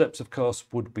footsteps, of course,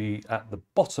 would be at the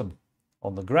bottom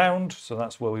on the ground, so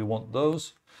that's where we want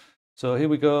those. So here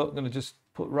we go. I'm going to just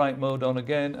put right mode on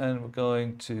again, and we're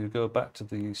going to go back to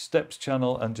the steps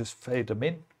channel and just fade them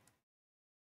in.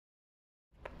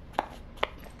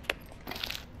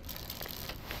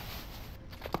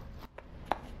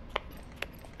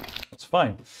 That's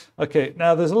fine. Okay,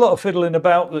 now there's a lot of fiddling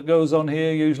about that goes on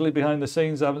here, usually behind the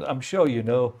scenes. I'm sure you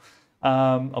know.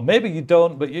 Or maybe you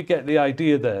don't, but you get the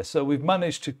idea there. So we've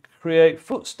managed to create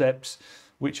footsteps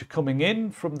which are coming in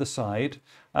from the side,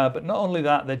 but not only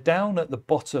that, they're down at the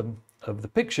bottom of the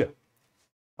picture.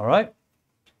 All right.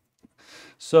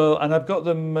 So, and I've got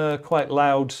them quite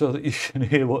loud so that you can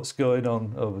hear what's going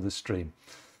on over the stream.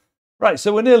 Right,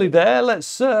 so we're nearly there.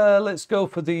 Let's go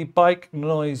for the bike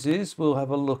noises. We'll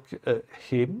have a look at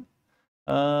him.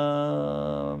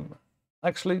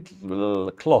 Actually,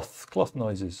 cloth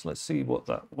noises. Let's see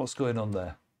what's going on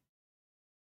there.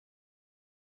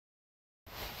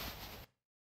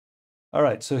 All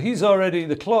right, so he's already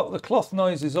the cloth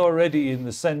noise is already in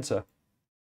the center.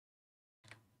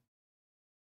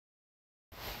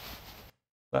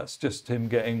 That's just him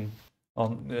getting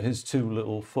on his two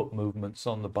little foot movements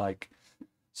on the bike.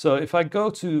 So if I go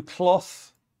to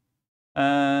cloth,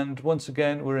 and once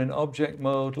again we're in object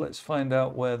mode, let's find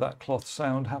out where that cloth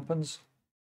sound happens.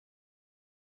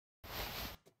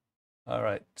 All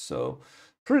right, so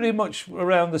pretty much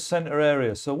around the center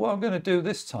area. So what I'm going to do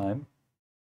this time,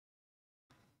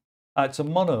 it's a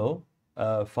mono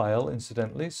file,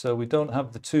 incidentally, so we don't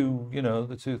have the two,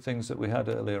 the two things that we had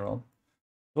earlier on.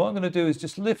 What I'm going to do is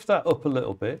just lift that up a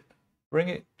little bit, bring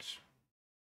it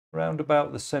round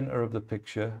about the center of the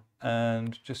picture,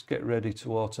 and just get ready to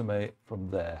automate from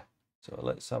there. So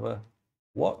let's have a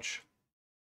watch.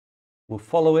 We'll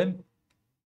follow him.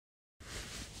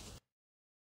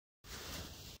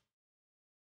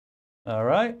 All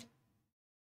right.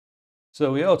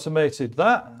 So we automated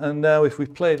that, and now if we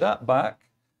play that back,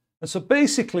 and so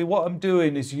basically what I'm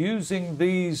doing is using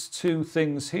these two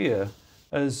things here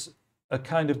as a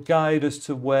kind of guide as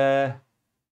to where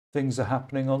things are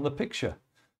happening on the picture.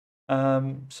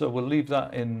 So we'll leave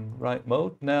that in right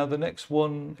mode. Now the next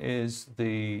one is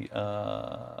the,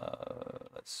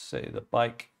 let's say the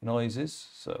bike noises.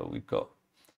 So we've got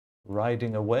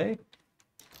riding away.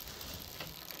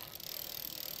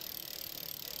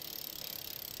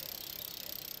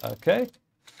 Okay,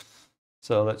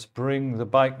 so let's bring the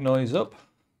bike noise up.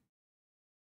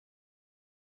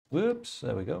 Whoops,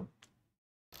 there we go.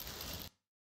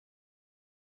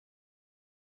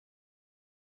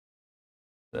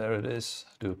 There it is.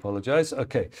 I do apologize.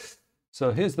 Okay,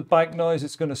 so here's the bike noise.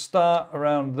 It's going to start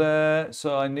around there.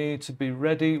 So I need to be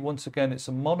ready. Once again, it's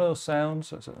a mono sound.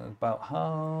 So it's about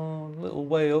a little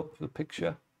way up the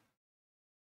picture.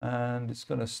 And it's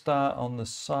going to start on the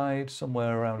side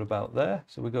somewhere around about there.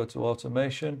 So we go to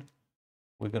automation.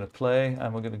 We're going to play,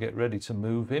 and we're going to get ready to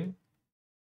move in.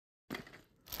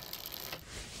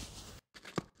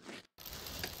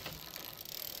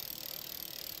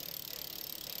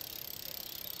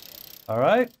 All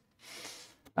right,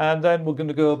 and then we're going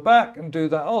to go back and do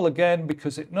that all again,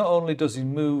 because it not only does he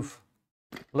move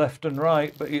left and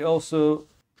right, but he also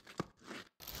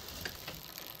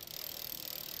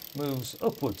moves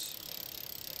upwards.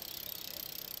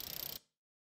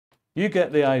 You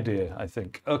get the idea, I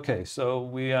think. Okay, so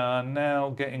we are now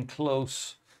getting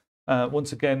close.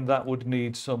 Once again, that would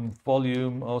need some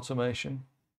volume automation.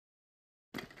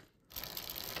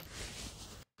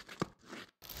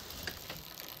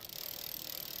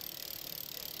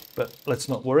 But let's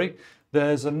not worry.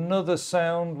 There's another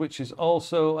sound which is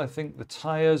also, I think, the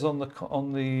tires on the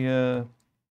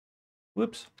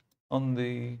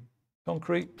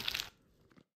concrete.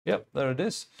 Yep, there it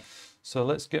is. So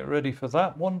let's get ready for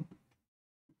that one.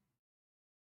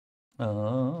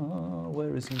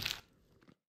 Where is he?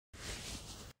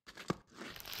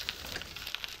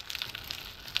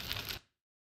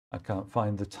 I can't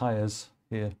find the tires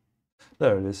here.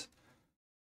 There it is.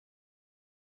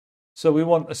 So we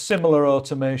want a similar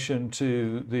automation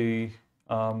to the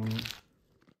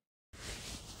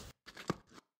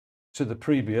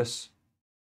previous.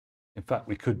 In fact,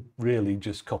 we could really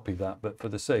just copy that, but for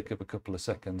the sake of a couple of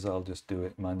seconds, I'll just do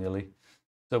it manually.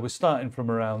 So we're starting from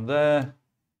around there.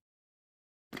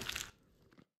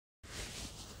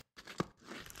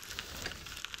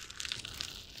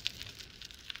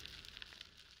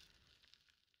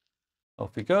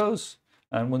 Off he goes.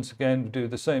 And once again, do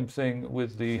the same thing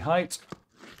with the height.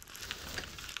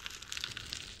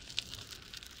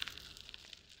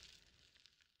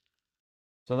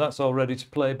 So that's all ready to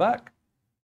play back.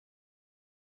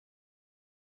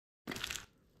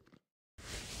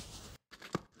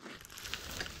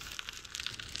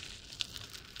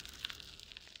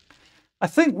 I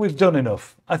think we've done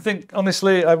enough. I think,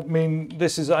 honestly, I mean,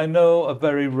 this is, I know, a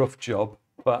very rough job,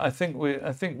 but I think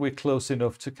we're close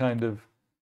enough to kind of,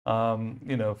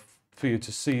 you know, for you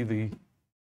to see the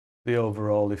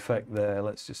overall effect there.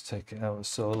 Let's just take it out of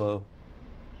solo.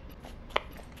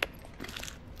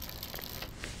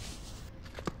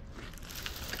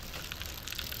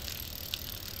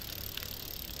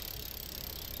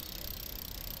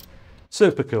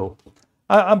 Super cool.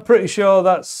 I'm pretty sure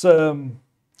that's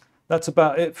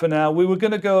about it for now. We were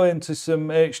going to go into some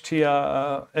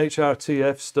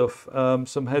HRTF stuff,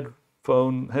 some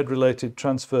head-related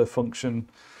transfer function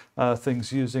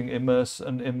things using immerse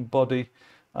and embody.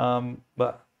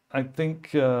 But I think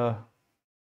what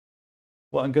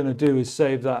I'm going to do is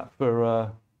save that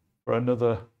for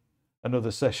another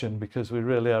session, because we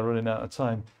really are running out of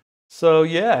time. So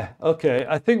yeah, okay.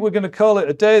 I think we're going to call it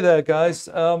a day there, guys.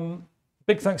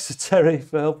 Big thanks to Terry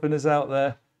for helping us out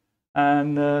there.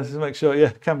 And just make sure, yeah,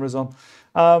 camera's on.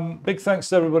 Big thanks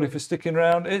to everybody for sticking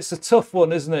around. It's a tough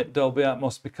one, isn't it, Dolby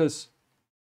Atmos? Because,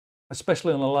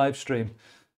 especially on a live stream,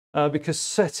 because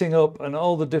setting up and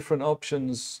all the different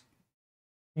options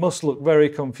must look very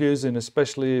confusing,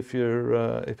 especially if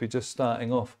you're just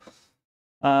starting off.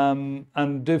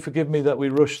 And do forgive me that we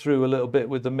rushed through a little bit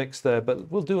with the mix there,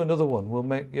 but we'll do another one. We'll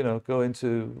make, you know,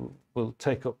 we'll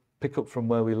pick up from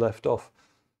where we left off.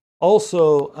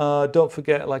 Also, don't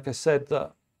forget, like I said,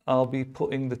 that I'll be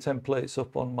putting the templates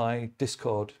up on my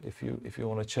Discord if you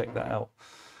want to check that out.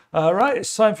 Right,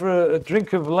 it's time for a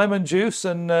drink of lemon juice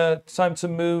and time to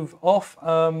move off.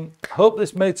 Hope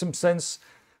this made some sense.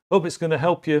 Hope it's going to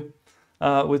help you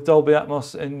with Dolby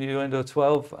Atmos in Nuendo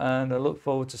 12, and I look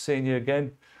forward to seeing you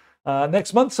again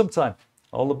next month sometime.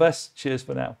 All the best. Cheers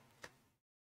for now.